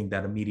do you think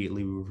that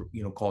immediately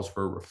calls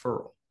for a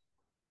referral?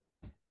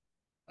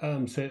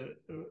 So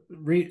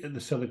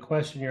the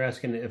question you're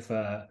asking, if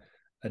a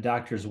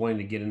doctor is wanting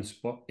to get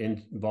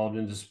involved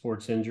into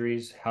sports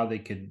injuries, how they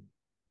could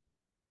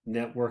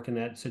network in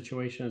that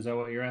situation, is that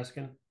what you're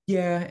asking?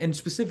 Yeah, and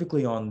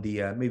specifically on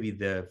the maybe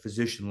the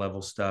physician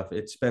level stuff,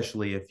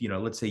 especially if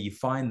let's say you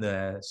find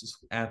the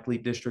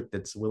athlete district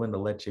that's willing to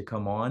let you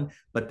come on,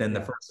 but then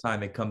the Yeah, first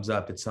time it comes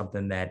up, it's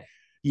something that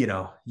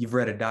you've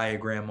read a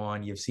diagram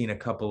on, you've seen a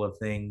couple of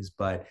things,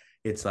 but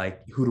it's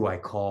like, who do I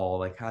call?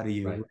 Like, how do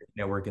right. you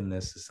network in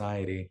this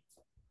society?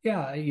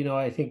 Yeah,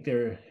 I think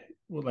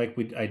well, like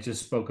I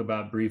just spoke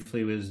about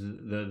briefly, was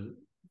the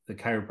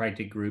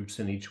chiropractic groups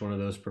in each one of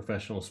those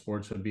professional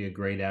sports would be a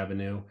great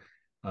avenue.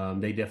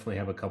 They definitely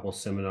have a couple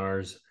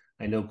seminars.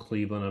 I know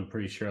Cleveland, I'm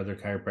pretty sure other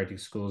chiropractic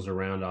schools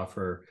around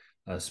offer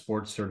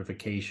sports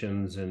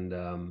certifications and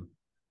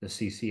the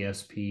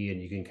CCSP,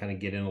 and you can kind of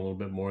get in a little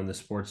bit more in the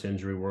sports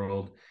injury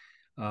world.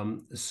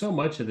 So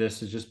much of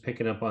this is just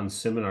picking up on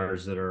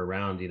seminars that are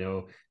around.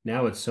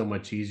 Now it's so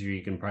much easier.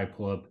 You can probably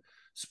pull up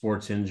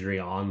sports injury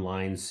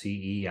online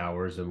CE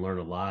hours and learn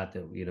a lot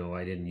that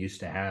I didn't used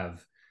to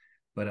have.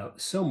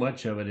 But so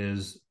much of it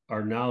is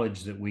our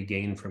knowledge that we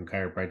gain from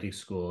chiropractic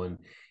school, and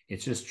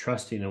it's just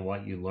trusting in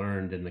what you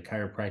learned, and the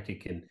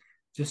chiropractic can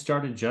just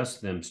start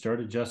adjusting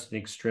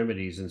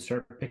extremities, and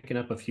start picking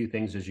up a few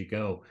things as you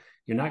go.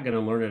 You're not going to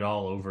learn it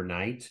all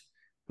overnight,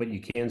 but you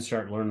can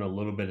start learning a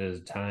little bit at a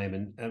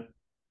time. And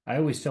I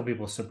always tell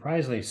people,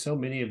 surprisingly, so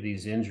many of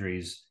these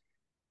injuries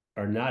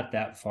are not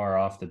that far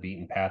off the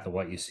beaten path of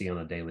what you see on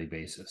a daily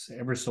basis.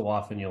 Ever so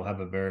often, you'll have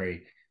a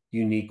very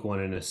unique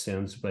one in a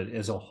sense, but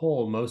as a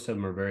whole, most of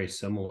them are very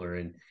similar.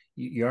 And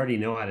you already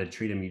know how to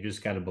treat them. You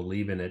just got to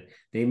believe in it.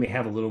 They may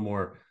have a little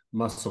more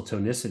muscle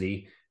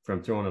tonicity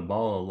from throwing a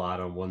ball a lot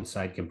on one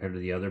side compared to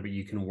the other, but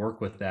you can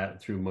work with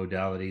that through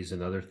modalities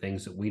and other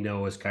things that we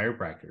know as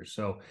chiropractors.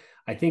 So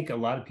I think a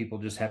lot of people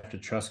just have to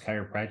trust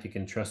chiropractic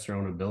and trust their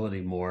own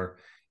ability more,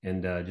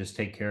 and just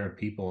take care of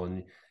people.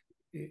 And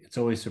it's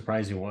always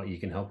surprising what you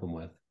can help them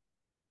with.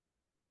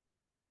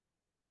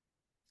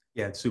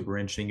 Yeah, it's super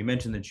interesting. You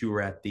mentioned that you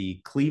were at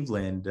the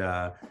Cleveland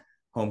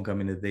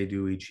homecoming that they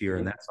do each year,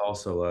 and that's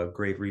also a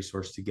great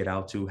resource to get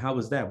out to. How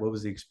was that? What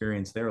was the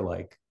experience there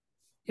like?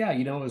 Yeah,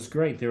 it was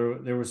great.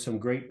 There were some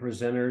great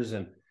presenters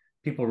and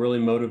people really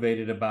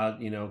motivated about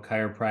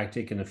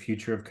chiropractic and the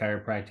future of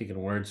chiropractic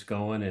and where it's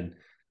going. And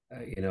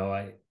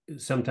I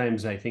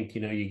sometimes I think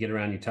you get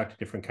around, you talk to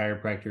different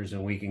chiropractors,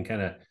 and we can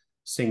kind of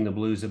sing the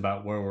blues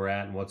about where we're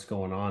at and what's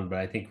going on. But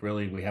I think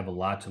really we have a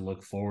lot to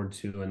look forward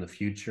to in the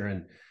future,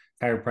 and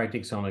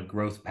chiropractic's on a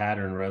growth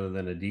pattern rather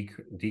than a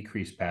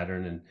decrease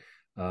pattern.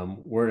 And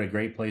we're in a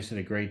great place at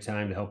a great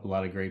time to help a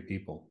lot of great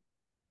people.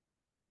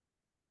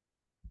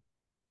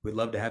 We'd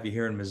love to have you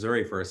here in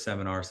Missouri for a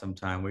seminar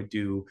sometime. We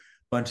do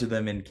a bunch of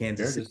them in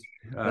Kansas Sure, City.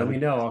 just let me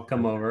know. I'll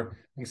come over.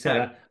 Like I said,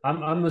 Yeah,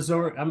 I'm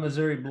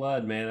Missouri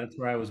blood, man. That's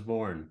where I was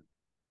born.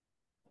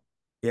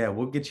 yeah,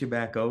 we'll get you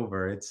back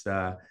over. It's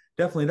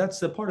definitely that's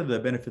the part of the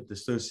benefit the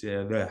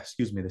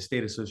the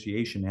state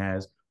association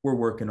has. We're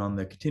working on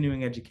the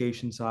continuing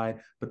education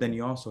side, but then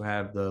you also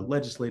have the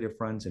legislative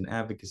fronts and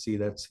advocacy.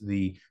 That's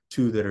the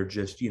two that are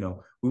just, we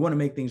want to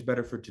make things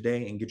better for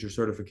today and get your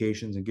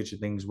certifications and get your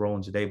things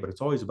rolling today, but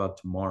it's always about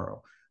tomorrow.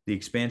 The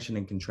expansion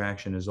and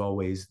contraction is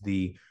always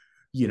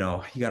you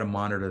got to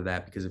monitor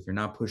that because if you're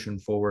not pushing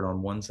forward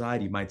on one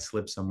side, you might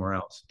slip somewhere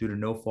else due to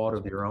no fault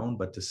of your own,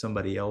 but to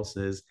somebody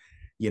else's.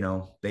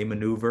 They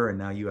maneuver and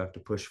now you have to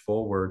push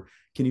forward.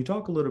 Can you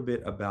talk a little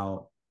bit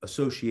about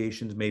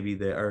associations? Maybe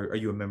are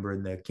you a member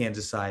in the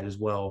Kansas side as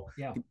well?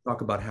 Yeah. Can you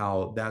talk about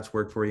how that's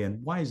worked for you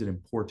and why is it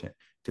important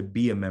to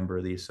be a member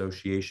of the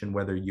association,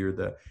 whether you're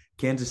the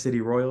Kansas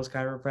City Royals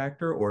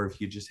chiropractor or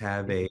if you just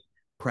have a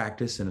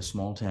practice in a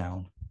small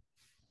town?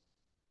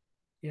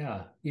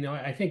 Yeah.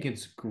 I think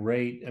it's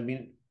great. I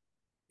mean,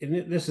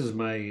 and this is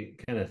my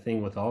kind of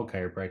thing with all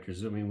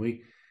chiropractors. I mean,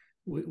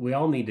 we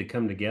all need to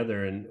come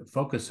together and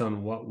focus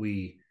on what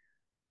we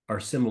our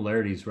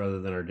similarities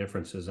rather than our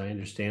differences. I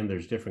understand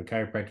there's different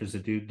chiropractors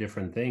that do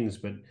different things,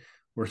 but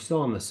we're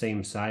still on the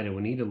same side, and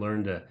we need to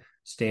learn to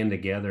stand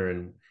together.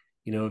 And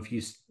if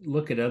you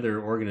look at other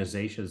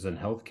organizations in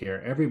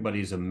healthcare,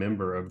 everybody's a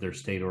member of their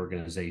state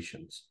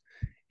organizations.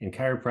 In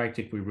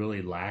chiropractic, we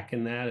really lack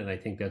in that, and I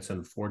think that's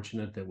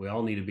unfortunate that we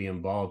all need to be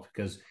involved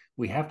because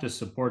we have to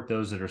support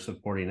those that are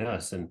supporting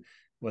us. And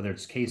whether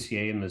it's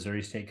KCA and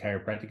Missouri State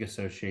Chiropractic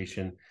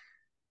Association,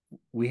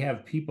 we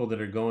have people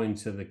that are going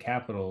to the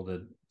Capitol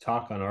to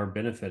talk on our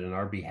benefit and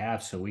our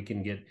behalf so we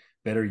can get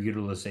better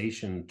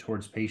utilization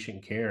towards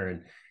patient care.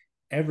 And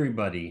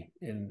everybody,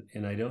 and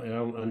I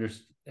don't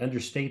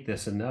understate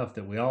this enough,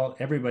 that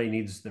everybody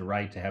needs the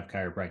right to have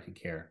chiropractic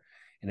care,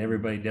 and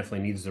everybody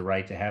definitely needs the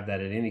right to have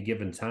that at any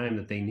given time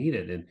that they need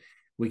it. And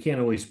we can't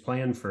always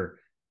plan for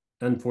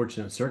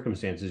unfortunate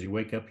circumstances. You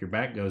wake up, your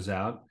back goes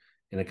out,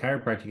 and a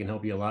chiropractor can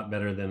help you a lot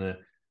better than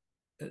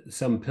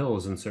some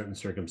pills in certain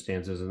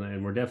circumstances,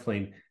 and we're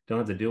definitely don't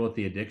have to deal with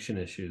the addiction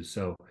issues.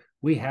 So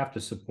we have to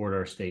support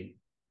our state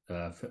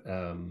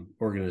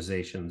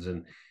organizations.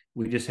 And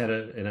we just had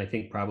and I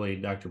think probably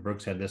Dr.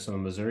 Brucks had this on the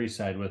Missouri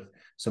side with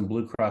some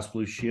Blue Cross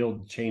Blue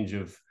Shield change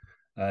of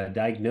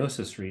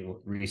diagnosis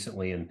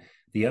recently. And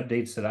the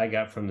updates that I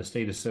got from the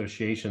state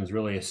associations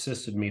really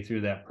assisted me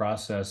through that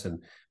process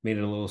and made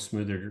it a little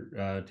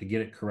smoother to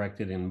get it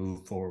corrected and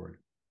move forward.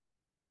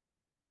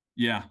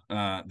 Yeah,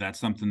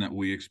 that's something that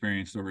we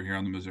experienced over here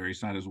on the Missouri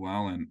side as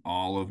well. And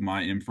all of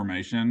my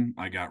information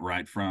I got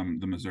right from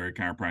the Missouri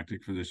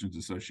Chiropractic Physicians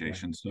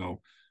Association. Right.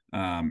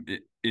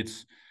 So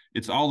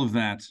it's all of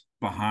that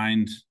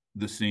behind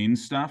the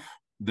scenes stuff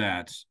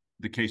that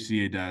the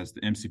KCA does,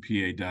 the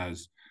MCPA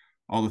does,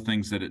 all the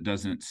things that it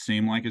doesn't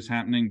seem like is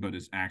happening, but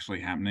is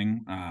actually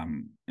happening,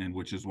 and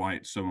which is why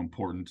it's so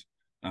important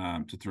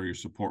to throw your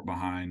support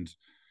behind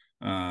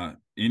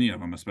any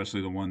of them,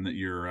 especially the one that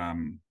you're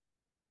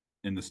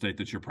in the state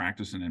that you're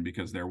practicing in,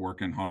 because they're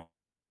working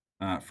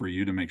hard for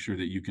you to make sure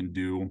that you can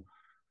do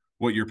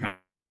what you're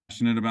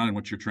passionate about and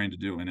what you're trained to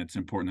do. And it's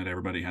important that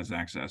everybody has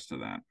access to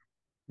that.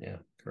 Yeah,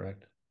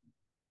 correct.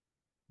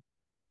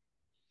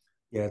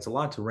 Yeah, it's a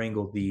lot to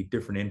wrangle the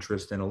different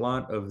interests, and a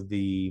lot of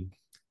the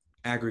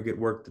aggregate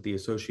work that the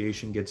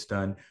association gets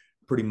done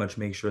pretty much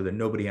make sure that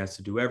nobody has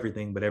to do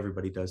everything, but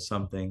everybody does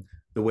something.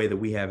 The way that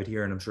we have it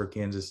here, and I'm sure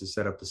Kansas is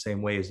set up the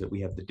same way, is that we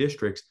have the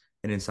districts,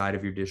 and inside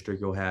of your district,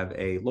 you'll have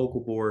a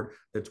local board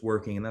that's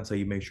working, and that's how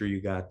you make sure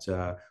you got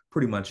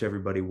pretty much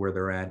everybody where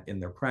they're at in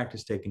their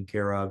practice taken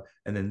care of.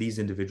 And then these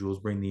individuals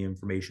bring the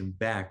information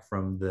back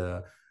from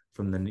the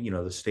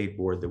the state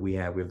board that we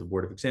have. We have the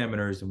board of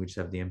examiners, and we just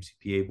have the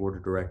MCPA board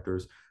of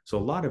directors. So a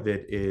lot of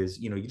it is,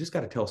 you just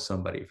got to tell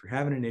somebody. If you're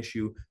having an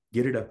issue,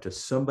 get it up to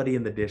somebody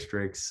in the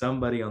district,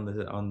 somebody on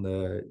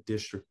the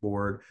district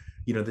board.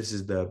 This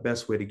is the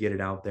best way to get it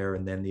out there.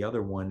 And then the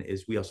other one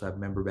is we also have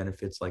member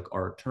benefits, like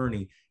our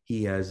attorney.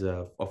 He has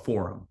a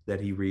forum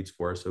that he reads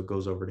for us, so it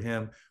goes over to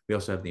him. We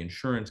also have the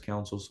insurance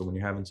council, so when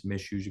you're having some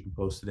issues, you can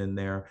post it in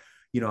there.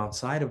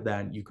 Outside of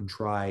that, you can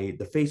try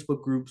the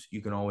Facebook groups.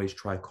 You can always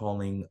try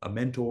calling a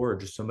mentor or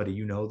just somebody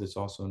that's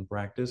also in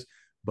practice.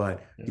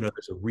 But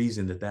there's a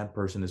reason that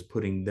person is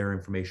putting their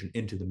information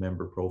into the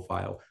member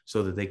profile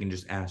so that they can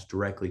just ask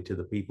directly to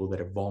the people that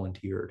have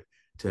volunteered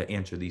to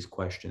answer these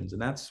questions.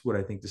 And that's what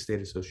I think the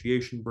state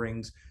association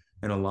brings.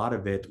 And a lot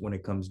of it, when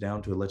it comes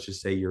down to it, let's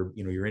just say you're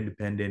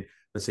independent.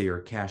 Let's say you're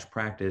a cash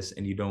practice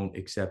and you don't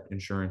accept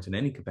insurance in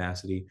any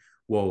capacity.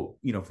 Well,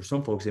 for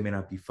some folks, they may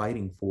not be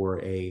fighting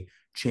for a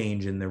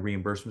change in the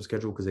reimbursement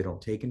schedule because they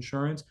don't take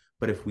insurance.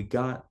 But if we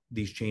got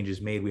these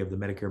changes made, we have the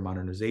Medicare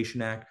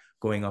Modernization Act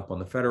going up on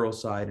the federal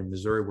side. In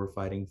Missouri, we're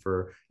fighting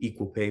for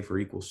equal pay for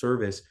equal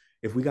service.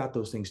 If we got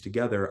those things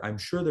together, I'm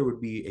sure there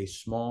would be a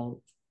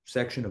small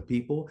section of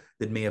people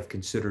that may have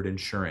considered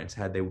insurance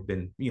had they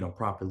been,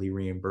 properly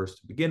reimbursed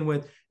to begin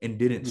with and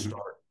didn't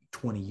start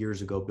 20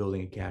 years ago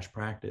building a cash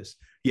practice.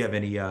 Do you have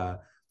any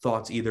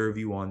thoughts, either of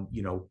you, on,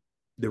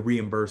 the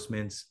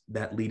reimbursements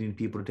that leading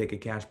people to take a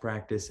cash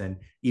practice? And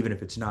even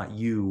if it's not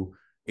you,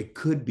 it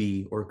could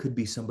be, or it could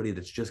be somebody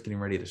that's just getting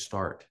ready to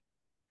start.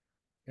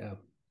 Yeah.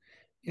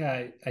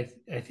 Yeah, I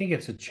think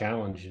it's a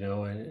challenge,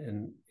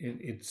 and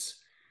it's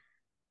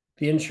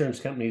the insurance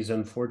companies,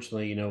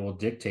 unfortunately, will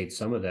dictate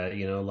some of that.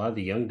 A lot of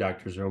the young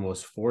doctors are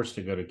almost forced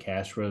to go to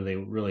cash, whether they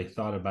really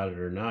thought about it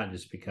or not,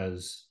 just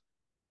because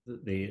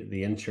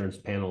the insurance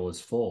panel is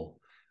full.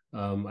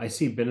 I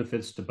see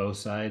benefits to both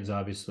sides.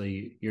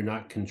 Obviously, you're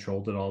not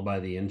controlled at all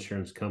by the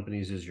insurance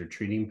companies as you're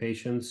treating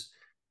patients.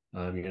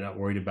 You're not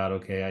worried about,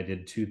 okay, I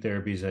did 2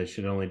 therapies, I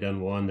should have only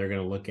done 1. They're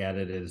going to look at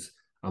it as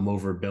I'm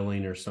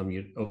overbilling or some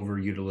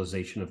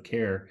overutilization of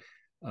care.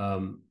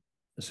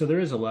 So there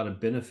is a lot of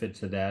benefit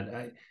to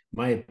that.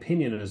 My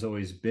opinion has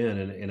always been,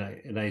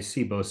 and I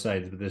see both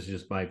sides, but this is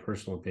just my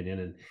personal opinion.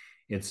 And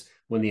it's,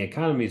 when the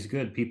economy is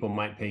good, people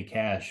might pay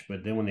cash,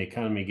 but then when the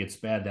economy gets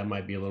bad, that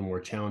might be a little more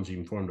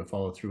challenging for them to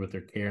follow through with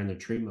their care and their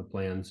treatment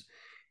plans.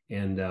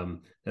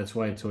 And that's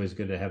why it's always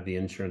good to have the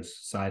insurance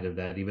side of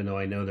that, even though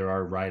I know there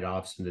are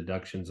write-offs and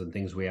deductions and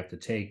things we have to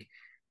take.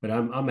 But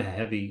I'm a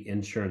heavy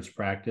insurance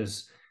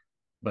practice,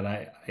 but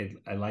I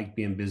like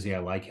being busy. I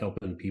like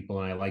helping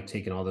people, and I like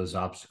taking all those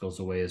obstacles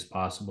away as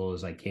possible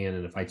as I can.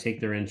 And if I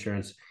take their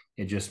insurance,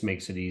 it just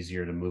makes it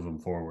easier to move them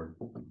forward.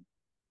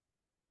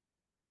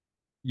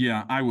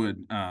 Yeah, I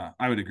would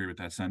agree with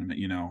that sentiment.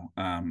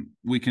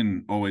 We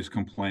can always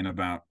complain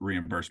about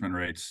reimbursement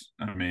rates.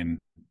 I mean,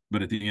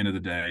 but at the end of the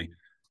day,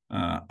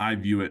 I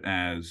view it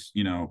as,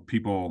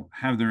 people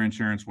have their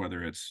insurance,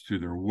 whether it's through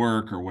their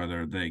work or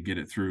whether they get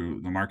it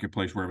through the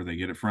marketplace, wherever they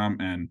get it from,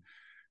 and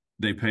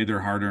they pay their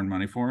hard-earned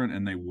money for it,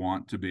 and they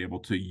want to be able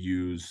to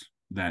use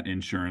that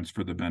insurance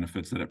for the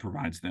benefits that it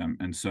provides them.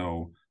 And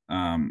so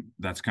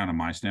that's kind of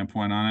my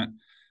standpoint on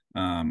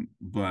it.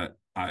 But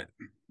I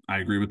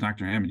agree with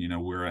Dr. Hammond.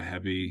 We're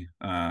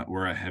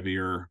a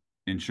heavier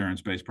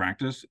insurance-based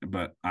practice,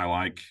 but I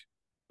like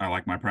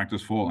my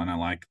practice full, and I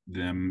like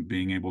them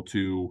being able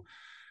to,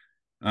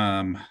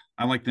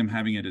 I like them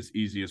having it as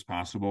easy as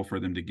possible for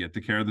them to get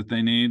the care that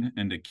they need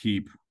and to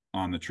keep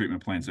on the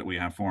treatment plans that we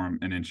have for them.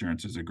 And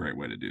insurance is a great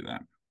way to do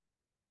that.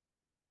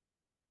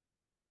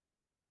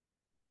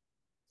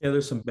 Yeah,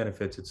 there's some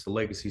benefits. It's the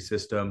legacy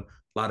system.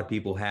 A lot of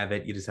people have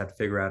it. You just have to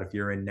figure out if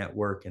you're in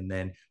network. And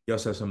then you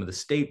also have some of the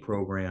state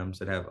programs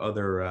that have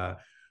other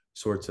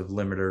sorts of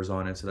limiters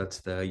on it.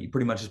 So you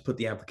pretty much just put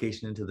the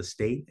application into the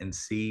state and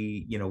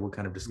see, what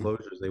kind of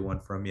disclosures they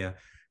want from you.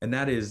 And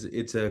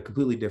it's a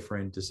completely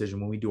different decision.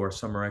 When we do our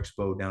summer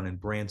expo down in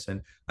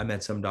Branson, I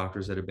met some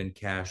doctors that have been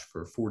cash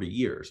for 40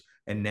 years.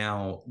 And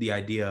now the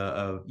idea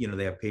of,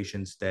 they have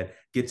patients that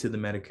get to the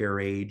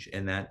Medicare age,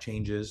 and that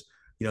changes,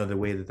 the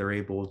way that they're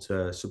able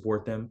to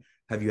support them.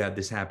 Have you had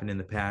this happen in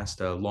the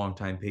past? A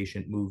longtime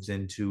patient moves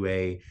into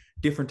a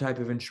different type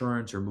of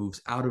insurance or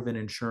moves out of an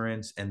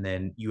insurance, and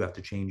then you have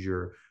to change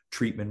your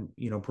treatment,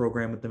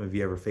 program with them. Have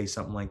you ever faced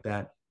something like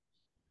that?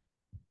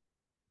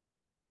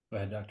 Go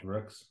ahead, Dr.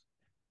 Brucks.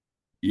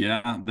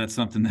 Yeah, that's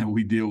something that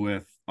we deal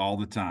with all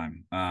the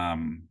time.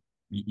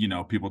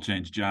 People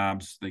change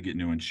jobs, they get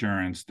new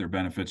insurance, their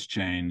benefits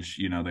change.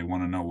 They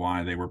want to know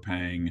why they were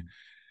paying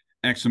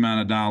X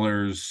amount of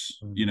dollars,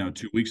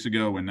 2 weeks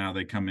ago, and now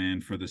they come in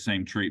for the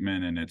same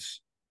treatment and it's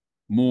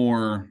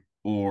more,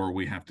 or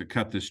we have to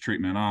cut this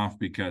treatment off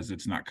because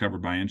it's not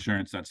covered by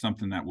insurance. That's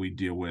something that we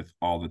deal with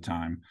all the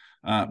time.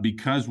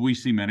 Because we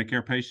see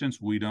Medicare patients,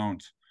 we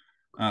don't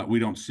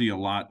see a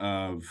lot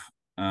of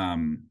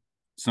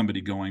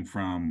somebody going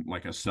from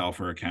like a self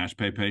or a cash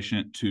pay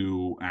patient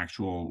to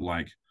actual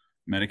like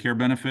Medicare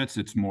benefits.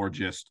 It's more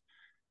just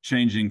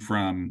changing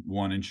from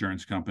one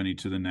insurance company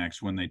to the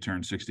next when they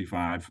turn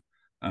 65.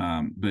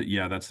 But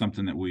yeah, that's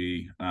something that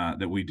we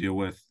deal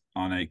with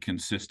on a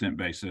consistent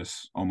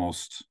basis,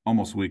 almost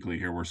weekly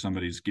here, where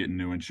somebody's getting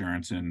new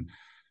insurance and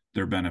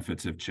their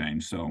benefits have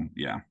changed. So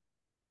yeah.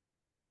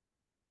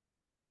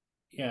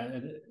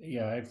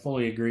 Yeah, I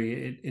fully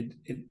agree.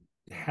 It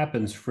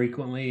happens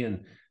frequently,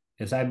 and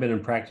as I've been in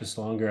practice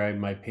longer,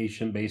 my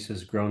patient base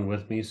has grown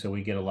with me, so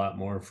we get a lot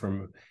more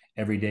from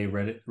everyday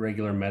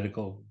regular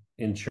medical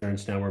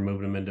insurance. Now we're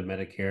moving them into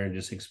Medicare and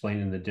just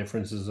explaining the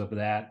differences of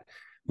that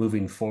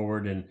moving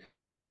forward.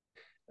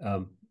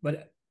 And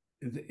but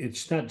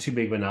it's not too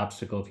big of an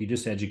obstacle if you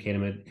just educate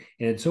them. And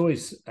it's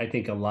always, I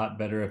think, a lot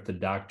better if the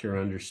doctor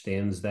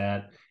understands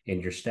that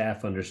and your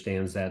staff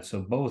understands that.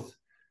 So both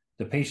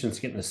the patient's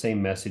getting the same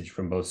message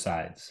from both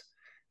sides.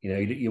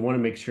 You want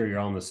to make sure you're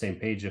all on the same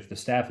page. If the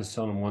staff is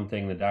telling them one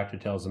thing, the doctor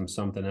tells them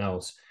something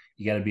else,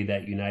 you got to be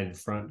that united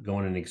front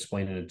going and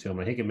explaining it to them.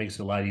 I think it makes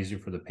it a lot easier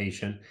for the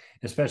patient,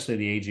 especially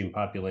the aging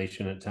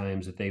population at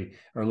times, if they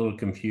are a little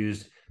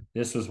confused.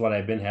 This was what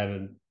I've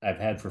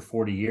had for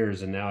 40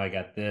 years, and now I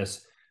got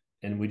this.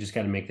 And we just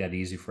got to make that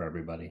easy for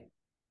everybody.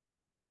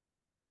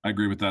 I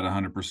agree with that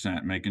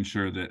 100%, making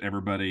sure that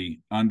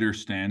everybody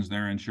understands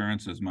their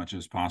insurance as much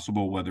as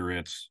possible, whether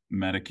it's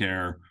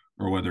Medicare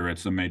or whether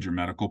it's a major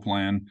medical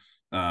plan.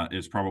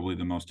 is probably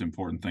the most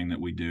important thing that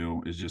we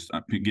do, is just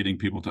getting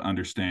people to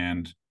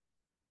understand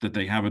that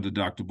they have a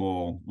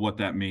deductible, what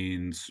that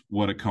means,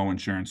 what a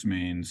coinsurance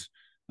means,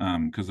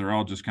 because they're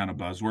all just kind of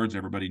buzzwords.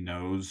 Everybody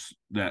knows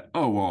that,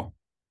 oh, well,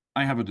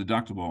 I have a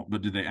deductible,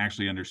 but do they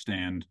actually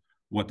understand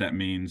what that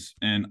means?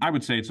 And I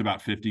would say it's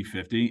about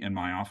 50-50 in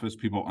my office.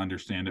 People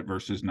understand it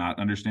versus not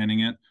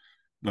understanding it.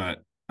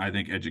 But I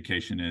think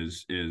education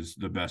is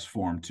the best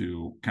form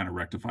to kind of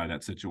rectify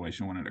that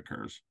situation when it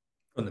occurs.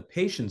 From the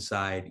patient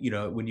side,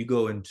 when you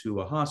go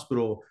into a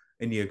hospital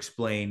and you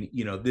explain,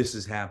 this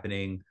is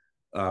happening,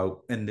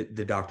 and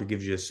the doctor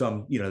gives you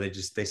some,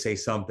 they say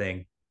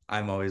something.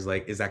 I'm always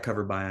like, is that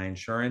covered by my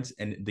insurance?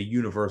 And the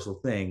universal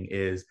thing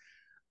is,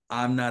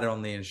 I'm not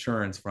on the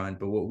insurance front,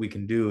 but what we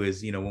can do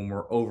is, when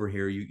we're over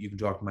here, you can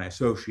talk to my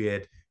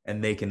associate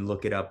and they can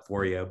look it up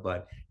for you.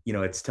 But,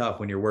 it's tough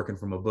when you're working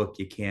from a book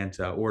you can't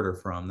order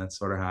from. That's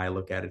sort of how I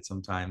look at it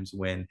sometimes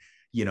when,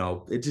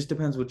 it just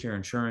depends what your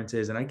insurance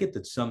is. And I get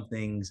that some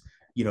things,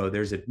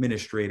 there's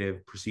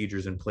administrative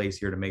procedures in place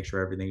here to make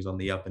sure everything's on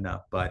the up and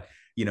up. But,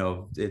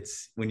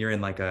 it's when you're in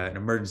like an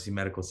emergency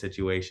medical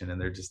situation and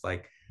they're just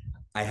like,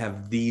 I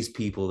have these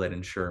people that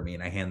insure me,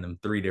 and I hand them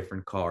 3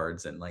 different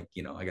cards, and like,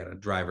 I got a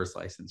driver's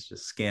license,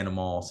 just scan them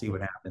all, see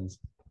what happens.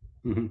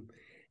 Mm-hmm.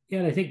 Yeah,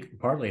 and I think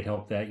partly it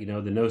helped that, the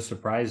No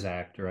Surprise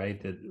Act, right,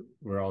 that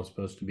we're all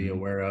supposed to be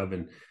aware of,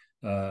 and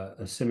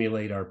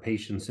assimilate our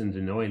patients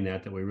into knowing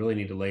that we really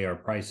need to lay our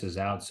prices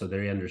out so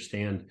they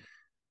understand,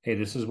 hey,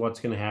 this is what's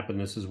going to happen,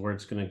 this is where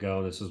it's going to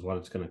go, this is what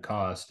it's going to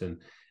cost. And,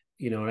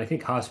 and I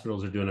think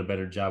hospitals are doing a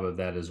better job of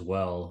that as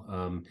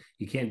well.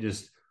 You can't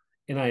just,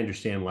 and I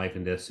understand life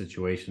and death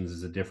situations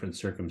is a different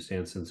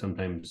circumstance than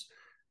sometimes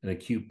an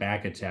acute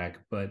back attack,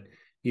 but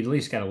you at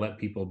least got to let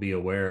people be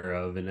aware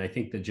of. And I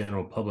think the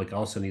general public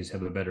also needs to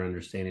have a better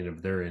understanding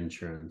of their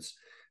insurance.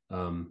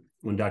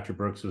 When Dr.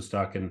 Brucks was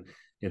talking,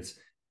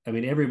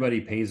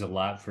 everybody pays a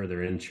lot for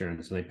their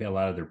insurance and they pay a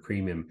lot of their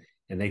premium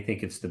and they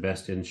think it's the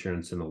best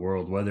insurance in the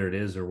world, whether it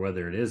is or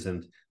whether it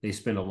isn't. They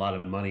spend a lot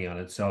of money on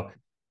it. So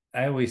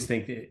I always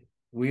think that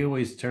we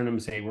always turn them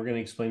and say, we're going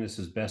to explain this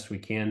as best we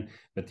can,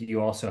 but you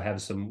also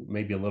have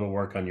maybe a little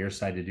work on your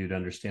side to do to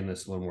understand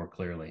this a little more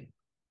clearly.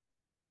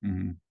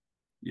 Mm-hmm.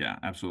 Yeah,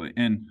 absolutely.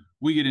 And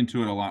we get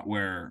into it a lot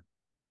where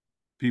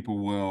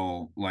people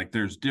will, like,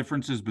 there's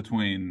differences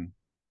between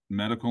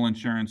medical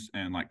insurance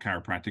and like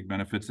chiropractic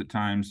benefits at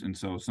times. And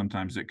so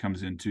sometimes it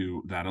comes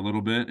into that a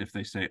little bit. If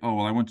they say, oh,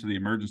 well, I went to the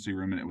emergency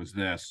room and it was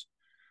this.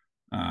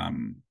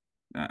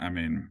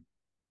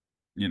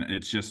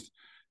 It's just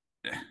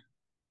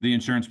the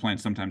insurance plan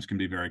sometimes can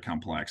be very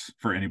complex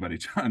for anybody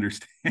to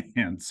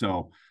understand.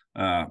 So,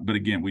 but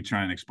again, we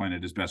try and explain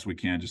it as best we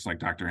can, just like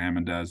Dr.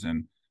 Hammond does.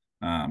 And,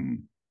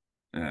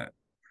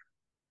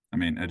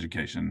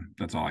 education,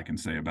 that's all I can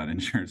say about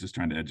insurance, is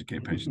trying to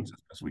educate patients as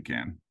best we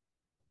can.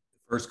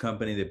 The first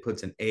company that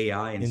puts an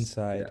AI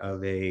inside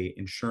of a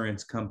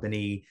insurance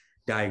company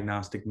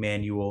diagnostic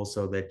manual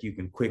so that you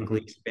can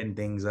quickly spin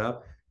things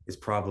up is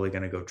probably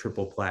going to go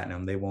triple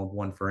platinum. They won't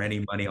want for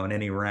any money on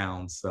any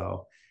round.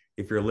 So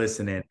if you're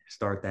listening,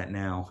 start that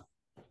now.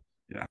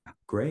 Yeah.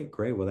 Great.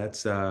 Well, that's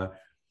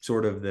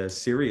sort of the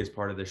serious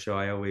part of the show.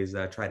 I always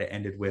try to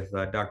end it with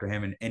Dr.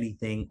 Hammond,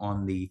 anything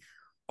on the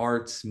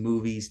arts,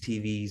 movies,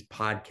 TVs,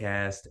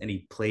 podcast,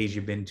 any plays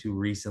you've been to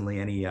recently,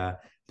 any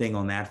thing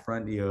on that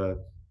front you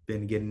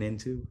been getting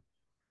into?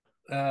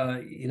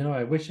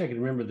 I wish I could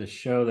remember the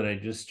show that I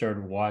just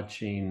started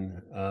watching.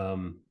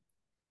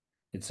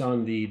 It's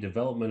on the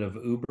development of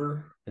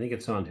Uber. I think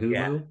it's on Hulu.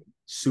 Yeah.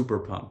 Super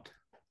Pumped.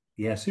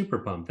 Yeah, Super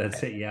Pumped.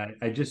 That's it. Yeah,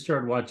 I just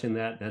started watching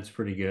that. That's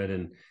pretty good.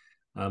 And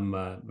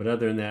but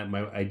other than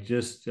that, I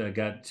just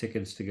got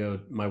tickets to go.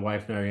 My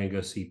wife and I are going to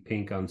go see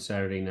Pink on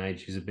Saturday night.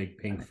 She's a big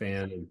Pink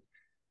fan, and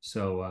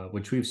so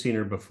which we've seen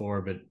her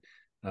before, but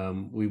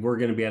we were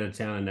going to be out of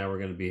town, and now we're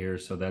going to be here.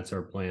 So that's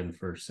our plan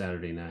for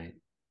Saturday night.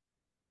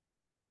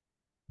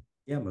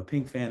 Yeah, I'm a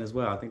Pink fan as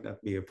well. I think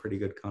that'd be a pretty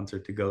good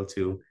concert to go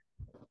to.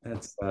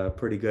 That's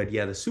pretty good.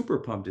 Yeah, the Super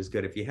Pumped is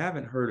good. If you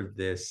haven't heard of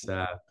this,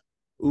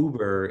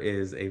 Uber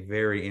is a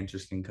very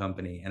interesting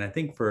company. And I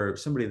think for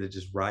somebody that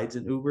just rides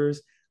in Ubers,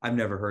 I've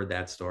never heard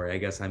that story. I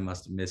guess I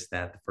must have missed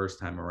that the first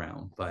time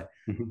around. But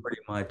pretty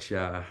much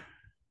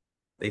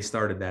they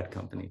started that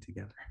company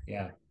together.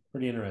 Yeah,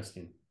 pretty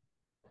interesting.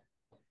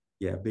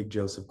 Yeah, big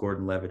Joseph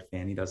Gordon-Levitt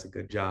fan. He does a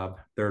good job.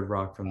 Third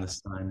Rock from the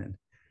Sun and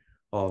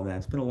all of that.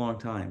 It's been a long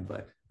time,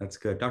 but that's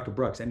good. Dr.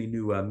 Brucks, any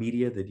new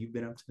media that you've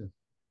been up to?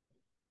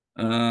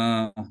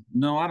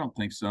 No, I don't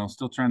think so.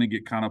 Still trying to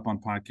get caught up on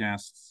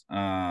podcasts.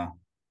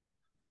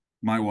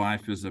 My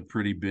wife is a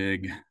pretty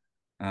big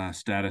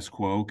status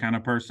quo kind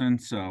of person,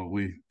 so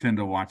we tend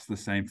to watch the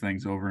same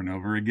things over and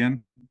over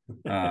again.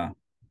 But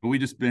we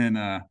just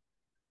been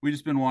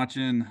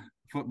watching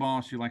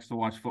football. She likes to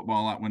watch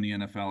football a lot when the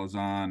NFL is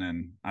on,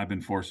 and I've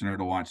been forcing her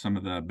to watch some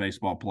of the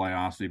baseball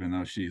playoffs, even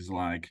though she's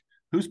like,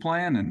 "Who's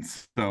playing?" And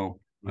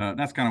so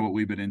that's kind of what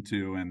we've been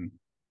into. And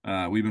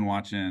we've been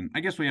watching.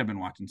 I guess we have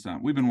been watching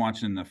some. We've been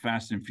watching the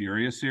Fast and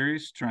Furious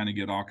series, trying to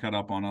get all caught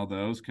up on all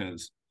those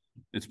because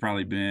it's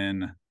probably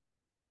been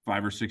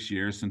 5 or 6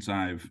 years since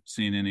I've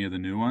seen any of the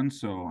new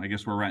ones. So I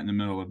guess we're right in the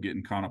middle of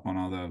getting caught up on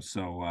all those.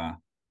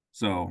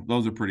 So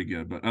those are pretty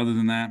good. But other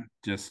than that,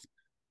 just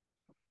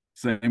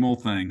same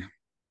old thing.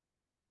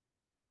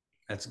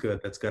 That's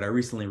good. That's good. I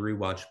recently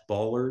rewatched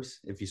Ballers.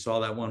 If you saw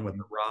that one with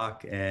The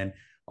Rock and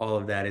all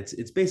of that,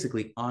 it's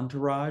basically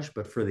Entourage,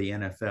 but for the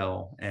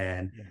NFL.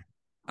 And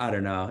I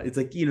don't know. It's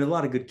like, a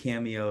lot of good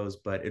cameos,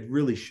 but it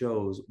really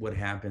shows what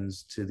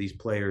happens to these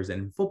players.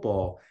 And in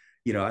football,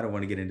 I don't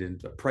want to get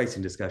into a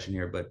pricing discussion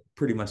here, but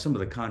pretty much some of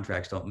the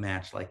contracts don't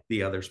match like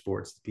the other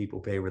sports that people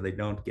pay where they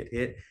don't get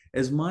hit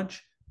as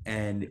much.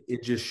 And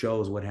it just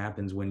shows what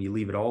happens when you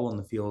leave it all on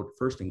the field,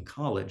 first in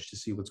college to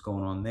see what's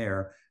going on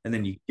there. And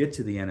then you get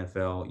to the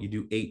NFL, you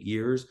do 8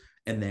 years,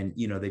 and then,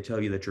 they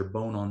tell you that you're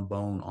bone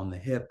on the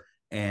hip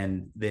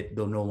and that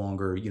they'll no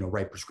longer,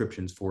 write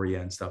prescriptions for you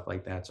and stuff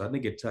like that. So I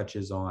think it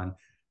touches on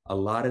a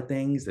lot of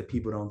things that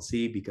people don't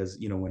see because,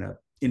 when an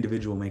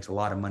individual makes a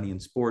lot of money in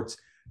sports,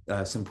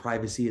 some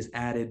privacy is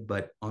added,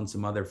 but on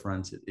some other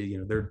fronts,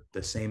 they're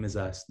the same as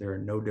us. They're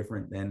no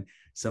different than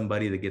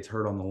somebody that gets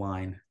hurt on the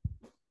line.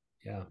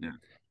 Yeah.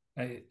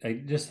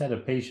 I just had a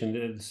patient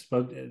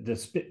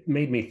that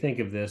made me think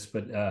of this,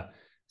 but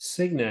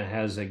Cigna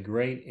has a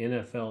great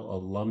NFL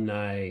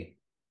alumni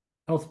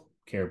health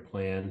care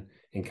plan,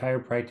 and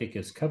chiropractic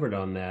is covered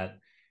on that.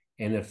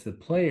 And if the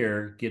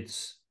player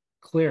gets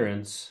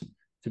clearance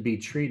to be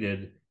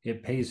treated,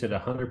 it pays at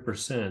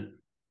 100%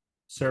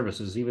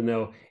 services, even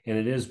though, and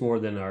it is more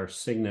than our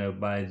Cigna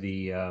by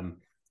the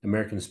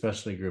American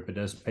Specialty Group. It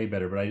does pay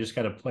better. But I just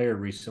got a player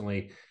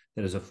recently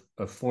that is a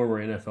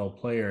former NFL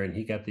player, and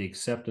he got the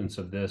acceptance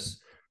of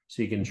this,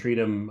 so you can treat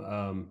him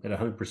at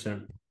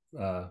 100%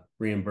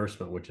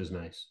 reimbursement, which is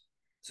nice.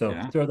 So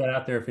throw that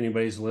out there if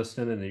anybody's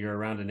listening and you're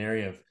around an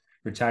area of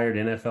retired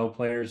NFL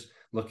players,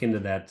 look into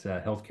that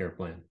healthcare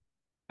plan.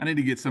 I need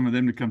to get some of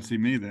them to come see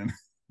me then.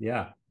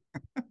 Yeah.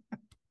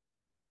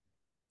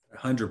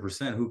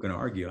 100%. Who can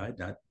argue? I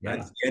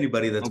see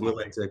anybody that's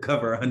willing to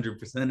cover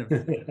 100% of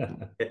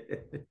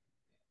it.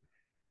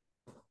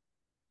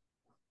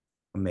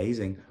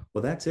 Amazing.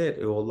 Well, that's it.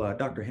 Well,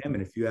 Dr.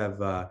 Hammond, if you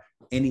have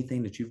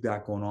anything that you've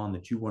got going on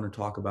that you want to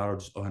talk about, or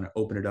just want to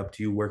open it up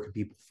to you, where can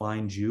people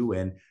find you?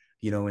 And,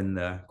 in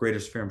the greater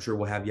sphere, I'm sure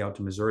we'll have you out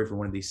to Missouri for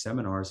one of these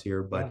seminars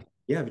here. But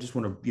if you just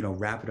want to,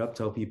 wrap it up,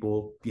 tell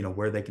people,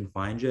 where they can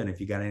find you. And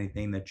if you got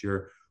anything that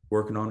you're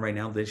working on right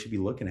now, they should be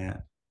looking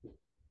at.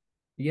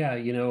 Yeah,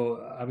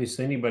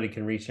 obviously anybody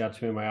can reach out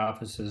to me. My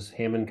office is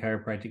Hammond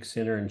Chiropractic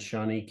Center in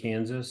Shawnee,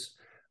 Kansas.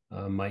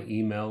 My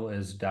email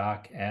is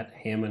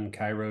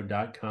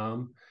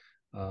doc@hammondchiro.com.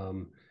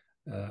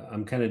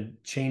 I'm kind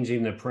of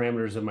changing the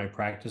parameters of my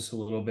practice a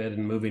little bit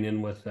and moving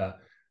in with a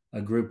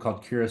group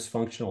called Curus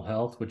Functional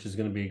Health, which is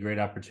going to be a great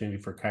opportunity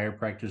for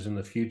chiropractors in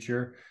the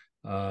future,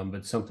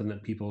 but something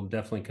that people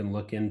definitely can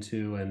look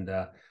into and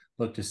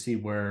look to see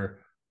where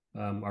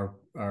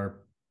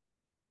our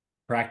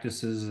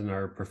practices and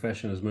our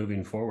profession is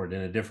moving forward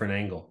in a different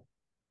angle.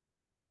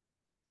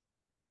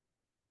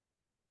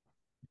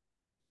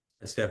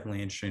 That's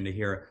definitely interesting to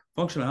hear.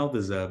 Functional health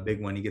is a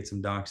big one. You get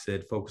some docs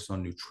that focus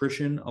on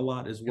nutrition a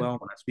lot as well.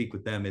 When I speak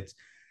with them, it's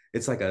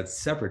like a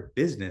separate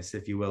business,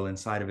 if you will,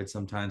 inside of it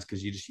sometimes,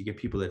 because you get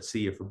people that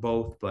see you for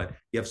both, but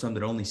you have some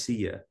that only see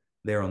you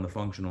there on the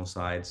functional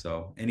side.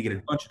 So, and you get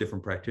a bunch of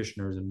different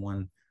practitioners in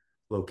one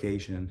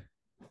location.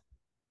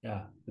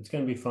 Yeah, it's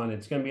going to be fun.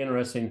 It's going to be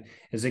interesting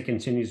as it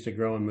continues to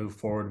grow and move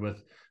forward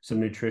with some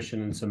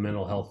nutrition and some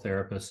mental health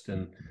therapists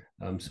and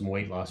some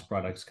weight loss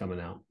products coming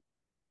out.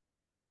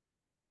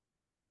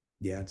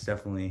 Yeah, it's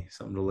definitely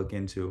something to look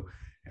into.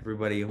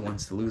 Everybody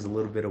wants to lose a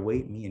little bit of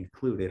weight, me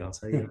included, I'll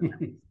tell you.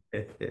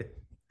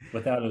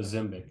 Without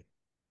Ozempic.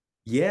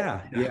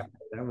 Yeah,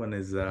 that one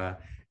is,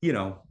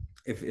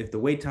 if the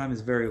wait time is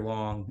very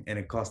long and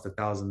it costs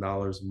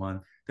 $1,000 a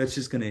month, that's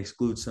just going to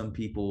exclude some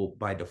people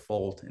by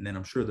default. And then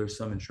I'm sure there's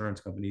some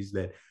insurance companies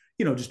that,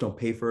 just don't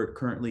pay for it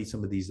currently,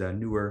 some of these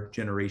newer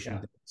generation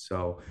things.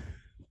 So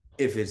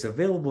if it's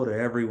available to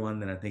everyone,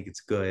 then I think it's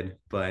good.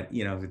 But,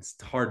 if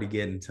it's hard to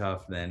get and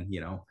tough, then,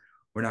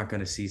 we're not going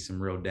to see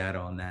some real data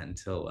on that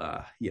until,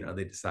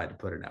 they decide to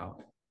put it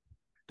out.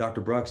 Dr.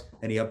 Brucks,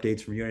 any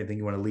updates from you? Anything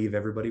you want to leave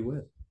everybody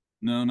with?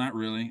 No, not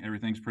really.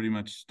 Everything's pretty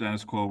much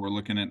status quo. We're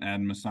looking at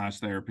adding massage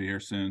therapy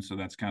here soon. So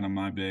that's kind of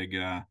my big,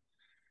 I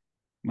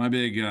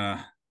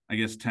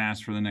guess,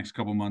 task for the next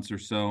couple months or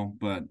so.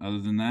 But other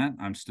than that,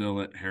 I'm still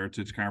at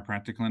Heritage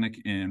Chiropractic Clinic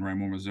in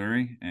Raymore,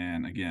 Missouri.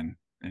 And again,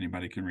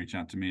 anybody can reach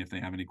out to me if they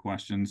have any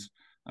questions.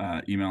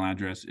 Email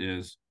address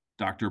is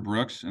Dr.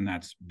 Brucks, and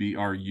that's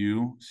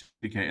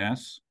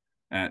BRUCKS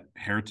at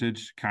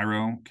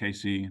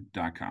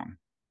heritagechirokc.com.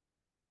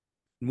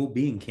 We'll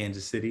be in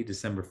Kansas City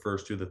December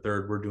 1st through the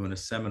 3rd. We're doing a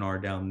seminar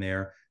down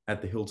there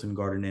at the Hilton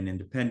Garden Inn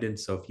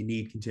Independence. So if you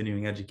need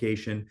continuing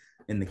education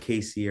in the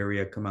KC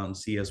area, come out and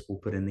see us. We'll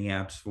put in the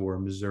apps for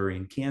Missouri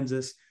and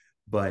Kansas.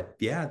 But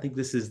yeah, I think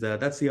that's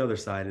the other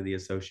side of the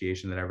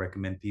association that I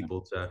recommend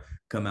people to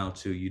come out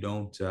to. You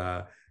don't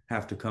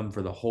have to come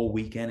for the whole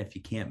weekend if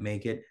you can't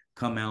make it.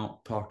 come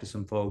out, talk to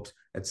some folks.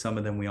 At some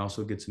of them, we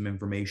also get some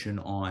information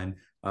on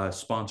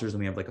sponsors, and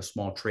we have like a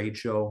small trade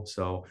show.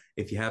 So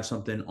if you have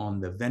something on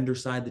the vendor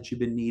side that you've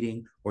been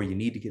needing, or you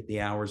need to get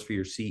the hours for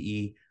your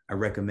CE, I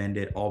recommend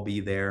it. I'll be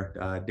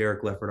there.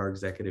 Derek Leffert, our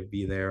executive,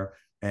 be there.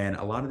 And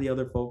a lot of the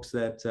other folks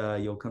that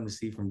you'll come to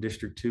see from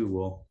District 2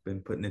 will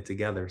been putting it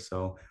together.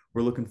 So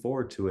we're looking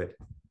forward to it.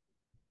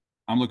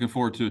 I'm looking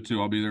forward to it too.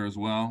 I'll be there as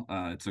well.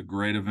 It's a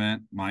great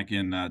event. Mike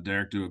and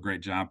Derek do a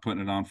great job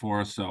putting it on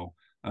for us. So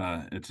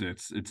it's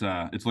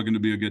looking to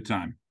be a good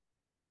time.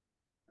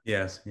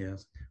 Yes,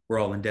 yes. We're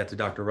all in debt to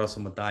Dr.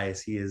 Russell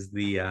Matthias. He is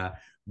the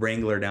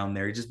wrangler down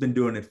there. He's just been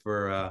doing it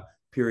for a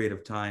period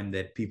of time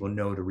that people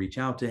know to reach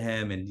out to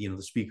him. And,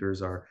 the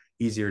speakers are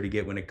easier to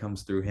get when it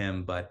comes through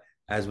him. But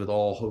as with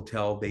all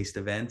hotel-based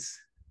events,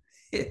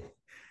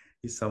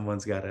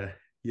 someone's got to,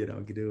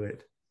 do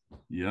it.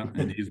 Yeah,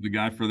 and he's the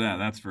guy for that.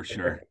 That's for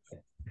sure.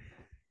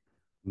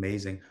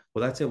 Amazing.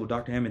 Well, that's it. Well,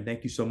 Dr. Hammond,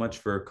 thank you so much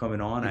for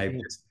coming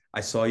on.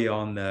 I saw you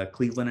on the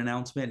Cleveland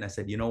announcement, and I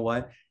said, you know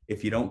what?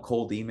 If you don't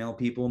cold email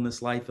people in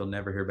this life, you'll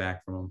never hear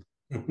back from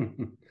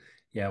them.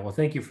 Yeah, well,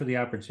 thank you for the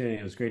opportunity.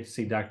 It was great to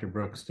see Dr.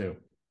 Brucks too.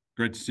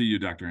 Great to see you,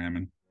 Dr.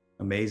 Hammond.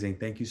 Amazing.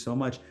 Thank you so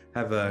much.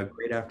 Have a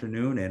great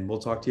afternoon, and we'll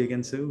talk to you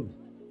again soon.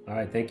 All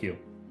right. Thank you.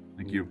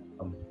 Thank you.